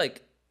she's,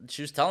 like,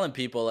 she was telling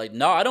people, like,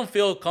 no, I don't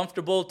feel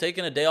comfortable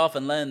taking a day off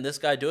and letting this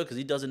guy do it because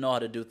he doesn't know how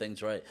to do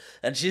things right.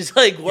 And she's,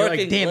 like, working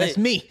like, damn, late. that's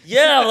me.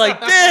 Yeah, like,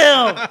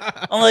 damn.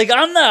 I'm like,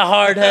 I'm not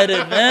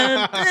hard-headed,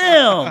 man.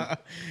 Damn.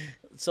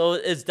 So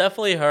it's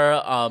definitely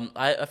her.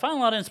 I find a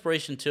lot of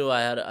inspiration, too.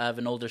 I have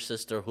an older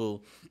sister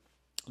who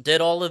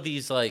did all of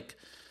these, like,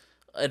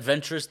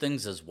 adventurous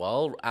things as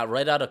well.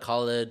 Right out of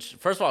college.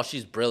 First of all,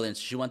 she's brilliant.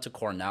 She went to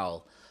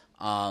Cornell.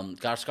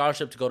 Got a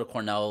scholarship to go to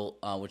Cornell,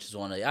 which is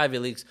one of the Ivy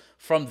Leagues.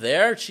 From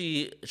there,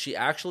 she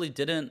actually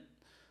didn't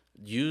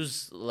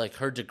use like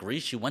her degree.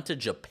 She went to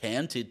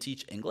Japan to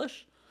teach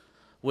English,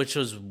 which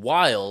was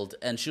wild.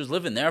 And she was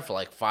living there for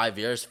like 5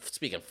 years,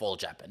 speaking full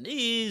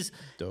Japanese.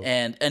 Dope.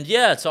 And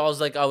yeah, so I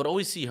was like, I would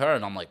always see her,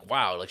 and I'm like,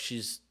 wow, like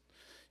she's,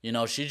 you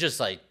know, she just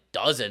like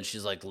does it.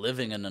 She's like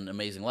living in an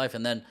amazing life.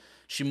 And then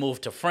she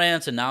moved to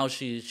France, and now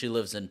she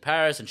lives in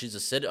Paris, and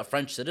she's a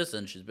French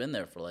citizen. She's been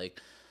there for like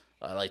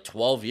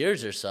 12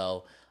 years or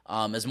so.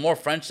 Is more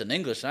French than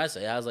English, and I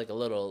say has like a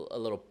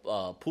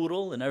little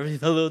poodle and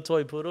everything, a little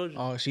toy poodle.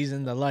 Oh, she's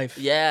in the life.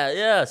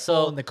 Yeah. So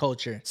all in the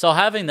culture. So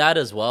having that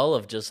as well,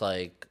 of just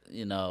like,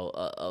 you know,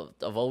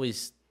 of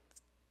always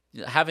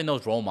having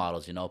those role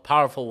models, you know,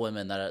 powerful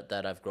women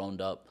that I've grown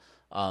up,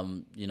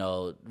 you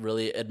know,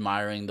 really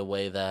admiring the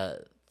way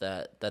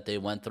that they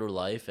went through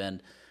life,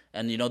 and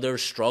you know, their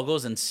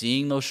struggles, and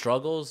seeing those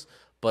struggles,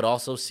 but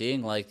also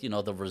seeing, like, you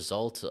know, the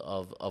result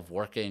of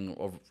working,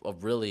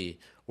 of really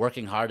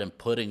working hard and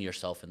putting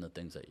yourself in the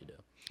things that you do.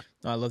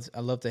 I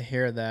love to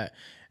hear that.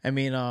 I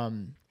mean,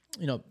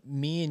 you know,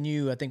 me and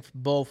you, I think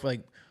both,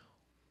 like,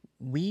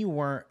 we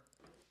weren't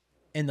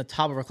in the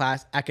top of our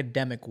class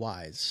academic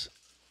wise.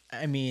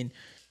 I mean,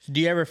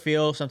 do you ever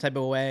feel some type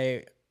of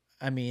way?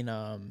 I mean,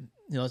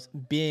 you know,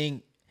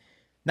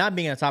 not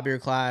being at the top of your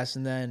class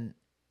and then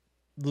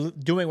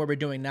doing what we're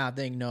doing now. I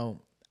think, you know,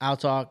 I'll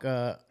talk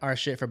our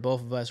shit for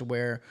both of us,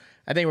 where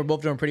I think we're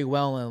both doing pretty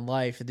well in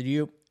life.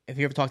 If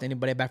you ever talk to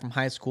anybody back from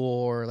high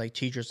school or like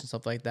teachers and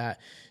stuff like that,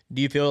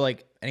 do you feel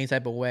like any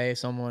type of way, if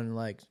someone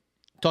like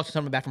talks to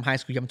someone back from high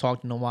school you haven't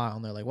talked in a while,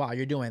 and they're like, wow,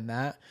 you're doing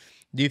that?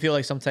 Do you feel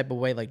like some type of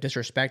way, like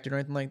disrespected or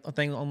anything, like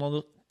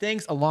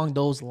things along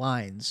those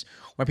lines,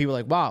 where people are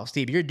like, wow,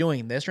 Steve, you're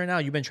doing this right now?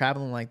 You've been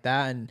traveling like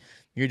that and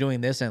you're doing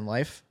this in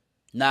life?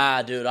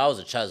 Nah, dude, I was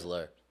a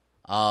Chesler.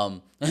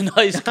 In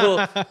high school,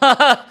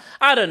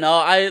 I don't know.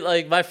 I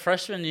like my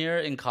freshman year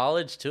in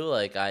college too.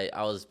 Like I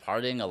was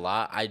partying a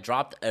lot. I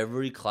dropped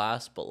every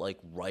class but like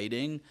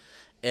writing,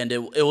 and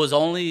it was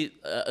only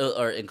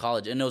or in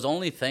college, and it was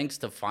only thanks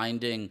to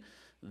finding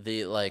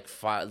the like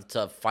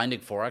finding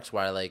Forex,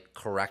 where I like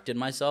corrected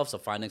myself. So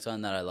finding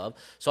something that I love.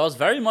 So I was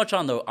very much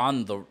on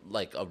the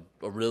like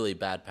a really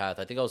bad path.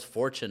 I think I was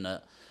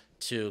fortunate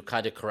to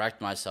kind of correct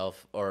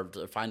myself, or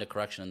to find a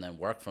correction and then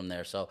work from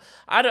there. So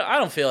I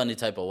don't feel any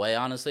type of way,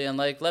 honestly, and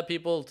like let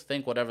people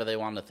think whatever they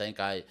want to think.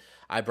 I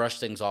brush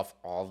things off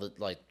all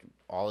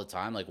the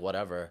time, like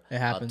whatever. It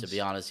happens. To be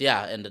honest,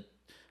 yeah, and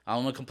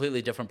I'm a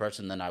completely different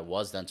person than I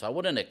was then, so I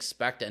wouldn't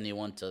expect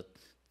anyone to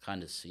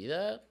kind of see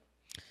that.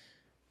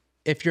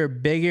 If your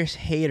biggest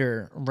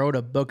hater wrote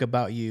a book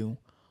about you,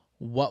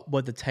 what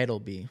would the title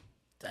be?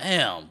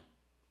 Damn,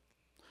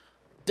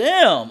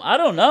 I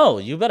don't know.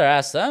 You better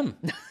ask them.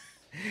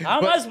 How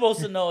am I supposed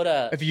to know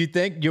that? If you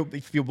think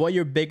if you were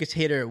your biggest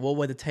hater, what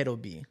would the title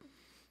be?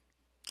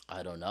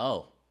 I don't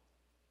know.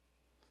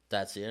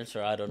 That's the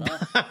answer. I don't know.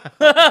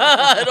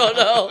 I don't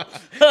know.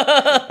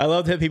 I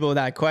love to hit people with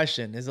that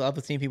question. I love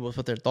to see people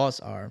what their thoughts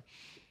are.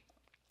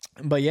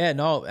 But yeah,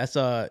 no, that's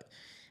for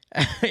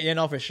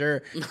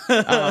sure.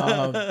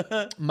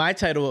 My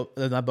title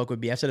of my book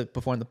would be, I said it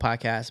before in the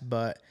podcast,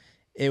 but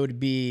it would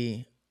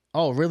be,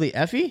 oh, really,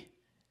 Effie?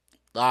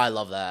 Oh, I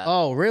love that.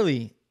 Oh,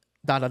 really? ...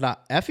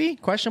 Effie?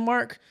 Question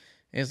mark.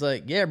 It's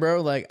like, yeah,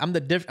 bro. Like I'm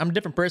a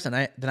different person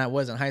than I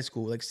was in high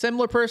school. Like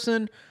similar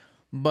person,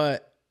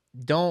 but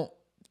don't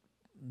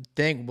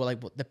think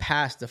the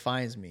past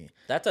defines me.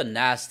 That's a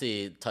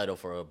nasty title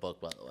for a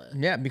book, by the way.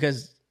 Yeah,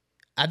 because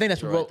I think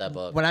that's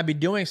what when I be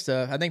doing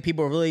stuff, I think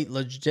people really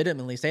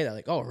legitimately say that,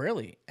 like, oh,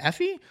 really,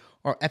 Effie?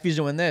 Or Effie's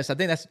doing this. I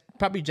think that's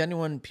probably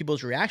genuine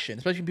people's reaction,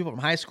 especially people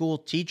from high school,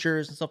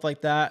 teachers and stuff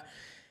like that.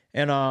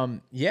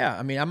 And yeah,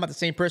 I mean, I'm not the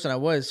same person I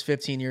was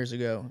 15 years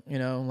ago. You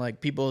know, like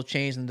people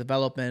change and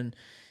develop, and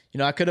you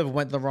know, I could have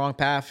went the wrong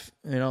path.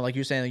 You know, like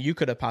you're saying, like, you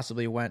could have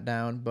possibly went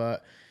down,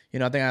 but you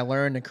know, I think I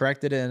learned and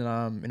corrected it,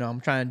 and you know,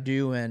 I'm trying to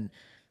do and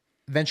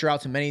venture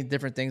out to many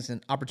different things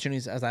and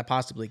opportunities as I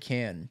possibly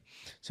can.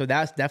 So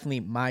that's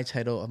definitely my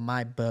title of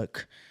my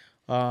book.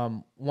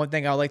 One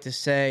thing I like to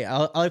say,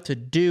 I like to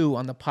do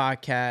on the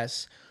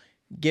podcast,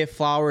 give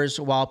flowers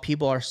while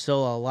people are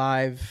still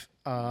alive.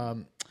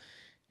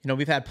 You know,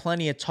 we've had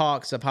plenty of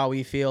talks of how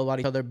we feel about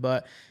each other,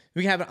 but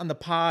we can have it on the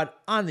pod,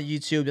 on the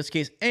YouTube, just in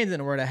case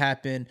anything were to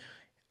happen.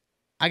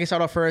 I can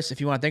start off first if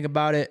you want to think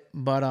about it,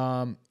 but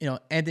you know,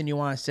 anything you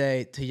want to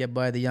say to your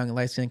buddy, the young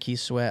light-skinned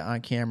Keith Sweat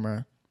on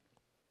camera.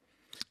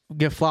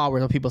 Give flowers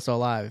while people still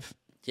alive.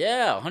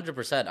 Yeah,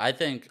 100%. I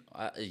think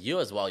you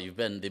as well. You've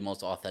been the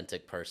most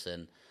authentic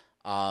person,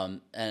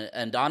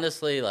 and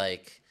honestly,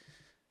 like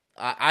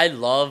I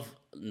love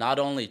not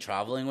only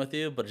traveling with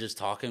you, but just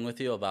talking with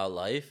you about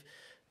life,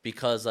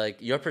 because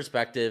like your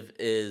perspective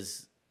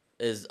is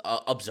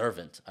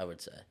observant, I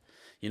would say.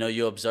 You know,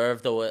 you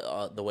observe the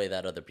way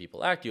that other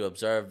people act. You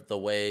observe the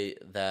way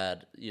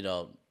that, you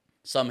know,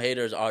 some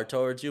haters are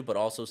towards you, but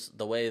also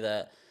the way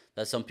that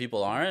some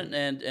people aren't,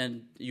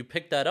 and you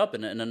pick that up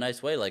in a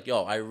nice way. Like,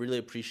 yo, I really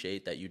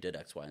appreciate that you did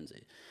X, Y, and Z,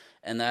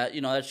 and that, you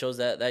know, that shows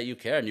that you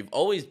care, and you've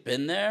always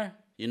been there.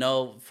 You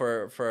know,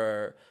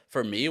 for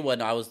me,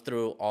 when I was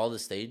through all the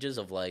stages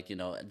of, like, you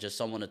know, just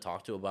someone to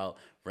talk to about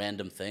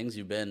random things,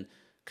 you've been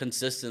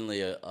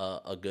consistently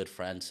a good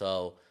friend.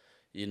 So,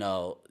 you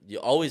know, you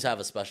always have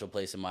a special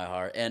place in my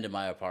heart and in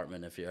my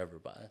apartment if you're ever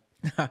by.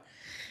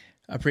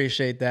 I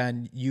appreciate that.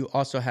 And you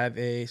also have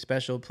a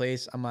special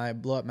place on my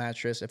blow-up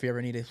mattress if you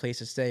ever need a place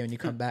to stay when you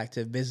come back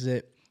to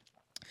visit.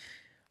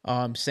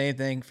 Same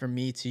thing for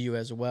me to you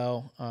as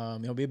well.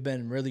 You know, we've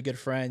been really good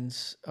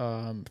friends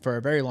for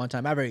a very long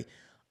time. I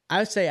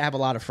would say I have a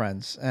lot of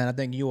friends, and I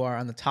think you are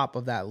on the top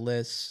of that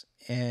list.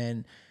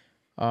 And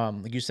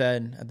like you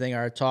said, I think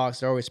our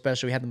talks are always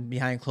special. We have them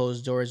behind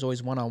closed doors,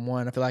 always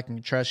one-on-one. I feel like I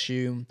can trust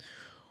you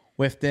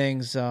with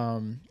things.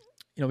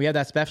 You know, we have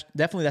that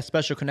definitely that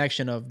special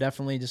connection of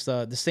definitely just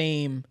the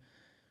same.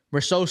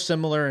 We're so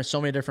similar in so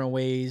many different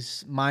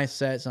ways,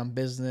 mindsets on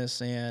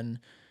business and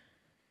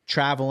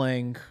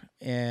traveling,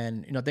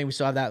 and you know, I think we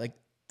still have that, like,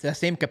 that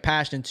same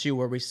compassion too,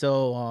 where we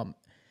still,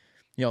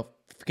 you know,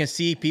 can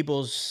see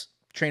people's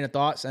train of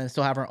thoughts and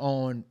still have our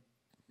own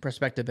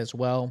perspective as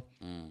well.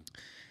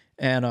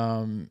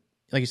 And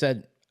like you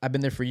said, I've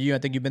been there for you. I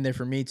think you've been there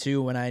for me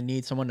too when I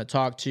need someone to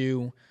talk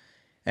to,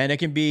 and it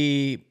can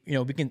be, you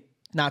know, we can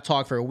not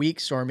talk for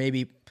weeks or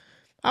maybe,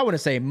 I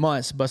wouldn't say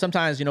months, but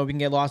sometimes, you know, we can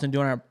get lost in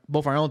doing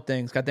both our own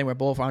things. I think we're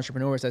both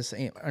entrepreneurs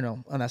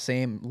on that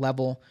same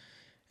level.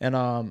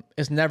 And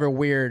it's never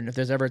weird if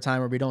there's ever a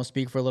time where we don't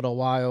speak for a little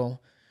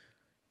while.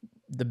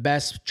 The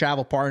best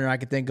travel partner I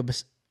could think of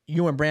is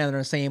you and Brandon are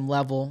on the same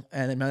level,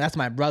 and, you know, that's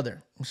my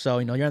brother. So,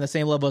 you know, you're on the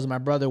same level as my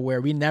brother, where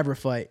we never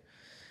fight.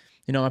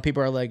 You know, when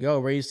people are like, "Oh,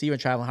 where you see you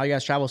traveling? How you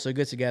guys travel so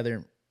good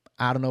together?"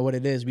 I don't know what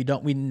it is. We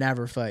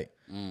never fight.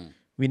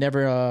 We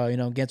never, you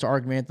know, get into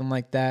argument, anything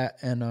like that.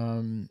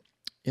 And,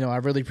 you know, I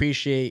really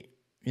appreciate,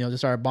 you know,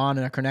 just our bond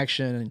and our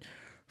connection and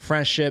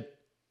friendship.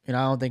 You know,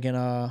 I don't think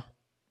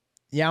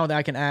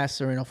I can ask,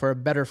 or, you know, for a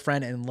better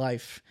friend in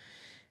life.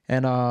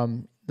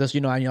 And, just,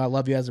 you know, I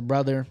love you as a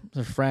brother,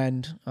 as a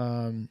friend.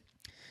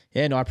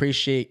 Yeah, no, I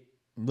appreciate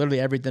literally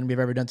everything we've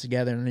ever done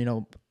together. And, you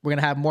know, we're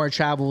going to have more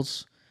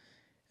travels.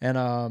 And,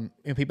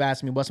 you know, people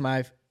ask me, what's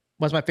my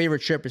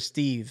favorite trip is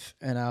Steve.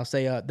 And I'll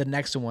say the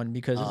next one,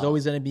 because there's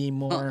always going to be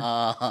more.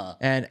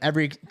 And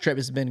every trip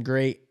has been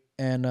great.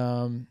 And,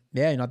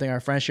 yeah, you know, I think our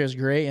friendship is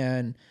great.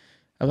 And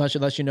I'll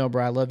let you know,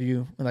 bro, I love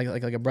you like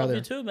a brother.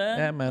 Love you too, man.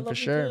 Yeah, man, for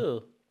sure.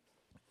 Too.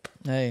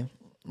 Hey,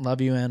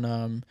 love you.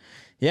 And,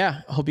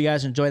 yeah, I hope you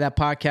guys enjoy that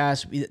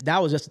podcast.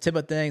 That was just the tip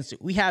of things.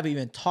 We haven't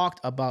even talked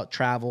about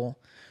travel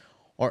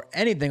or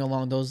anything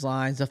along those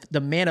lines. The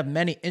man of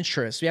many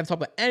interests. We haven't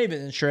talked about any of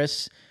his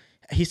interests.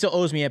 He still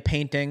owes me a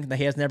painting that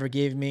he has never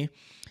gave me.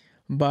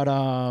 But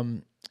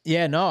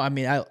yeah, no, I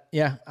mean, I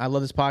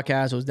love this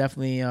podcast. It was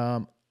definitely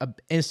an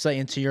insight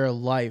into your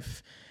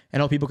life,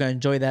 and I hope people can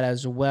enjoy that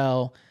as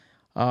well.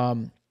 Yeah, I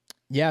mean,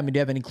 do you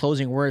have any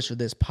closing words for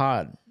this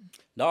pod?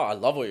 No, I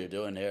love what you're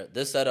doing here.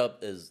 This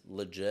setup is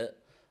legit.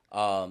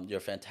 You're a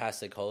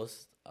fantastic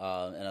host.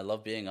 And I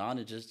love being on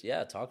and just,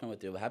 talking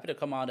with you. I'm happy to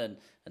come on and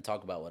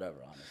talk about whatever,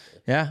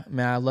 honestly. Yeah,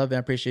 man, I love it. I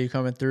appreciate you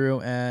coming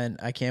through, and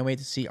I can't wait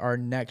to see our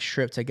next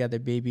trip together,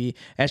 baby.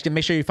 Actually,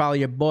 make sure you follow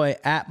your boy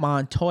at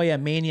Montoya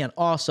Mania on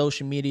all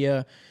social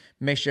media.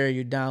 Make sure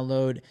you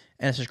download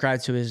and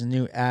subscribe to his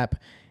new app.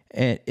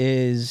 It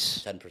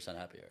is 10%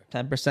 happier.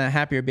 10%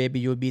 happier,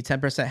 baby. You'll be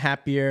 10%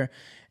 happier,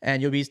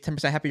 and you'll be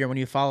 10% happier when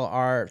you follow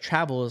our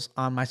travels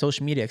on my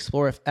social media,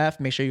 Explore FF.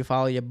 Make sure you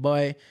follow your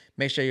boy.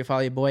 Make sure you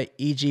follow your boy,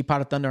 EG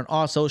Pot of Thunder, on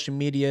all social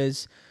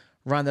medias.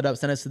 Round it up,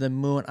 send us to the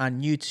moon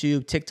on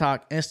YouTube,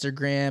 TikTok,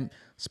 Instagram,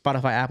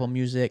 Spotify, Apple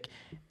Music,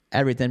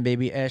 everything,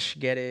 baby.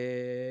 Get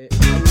it.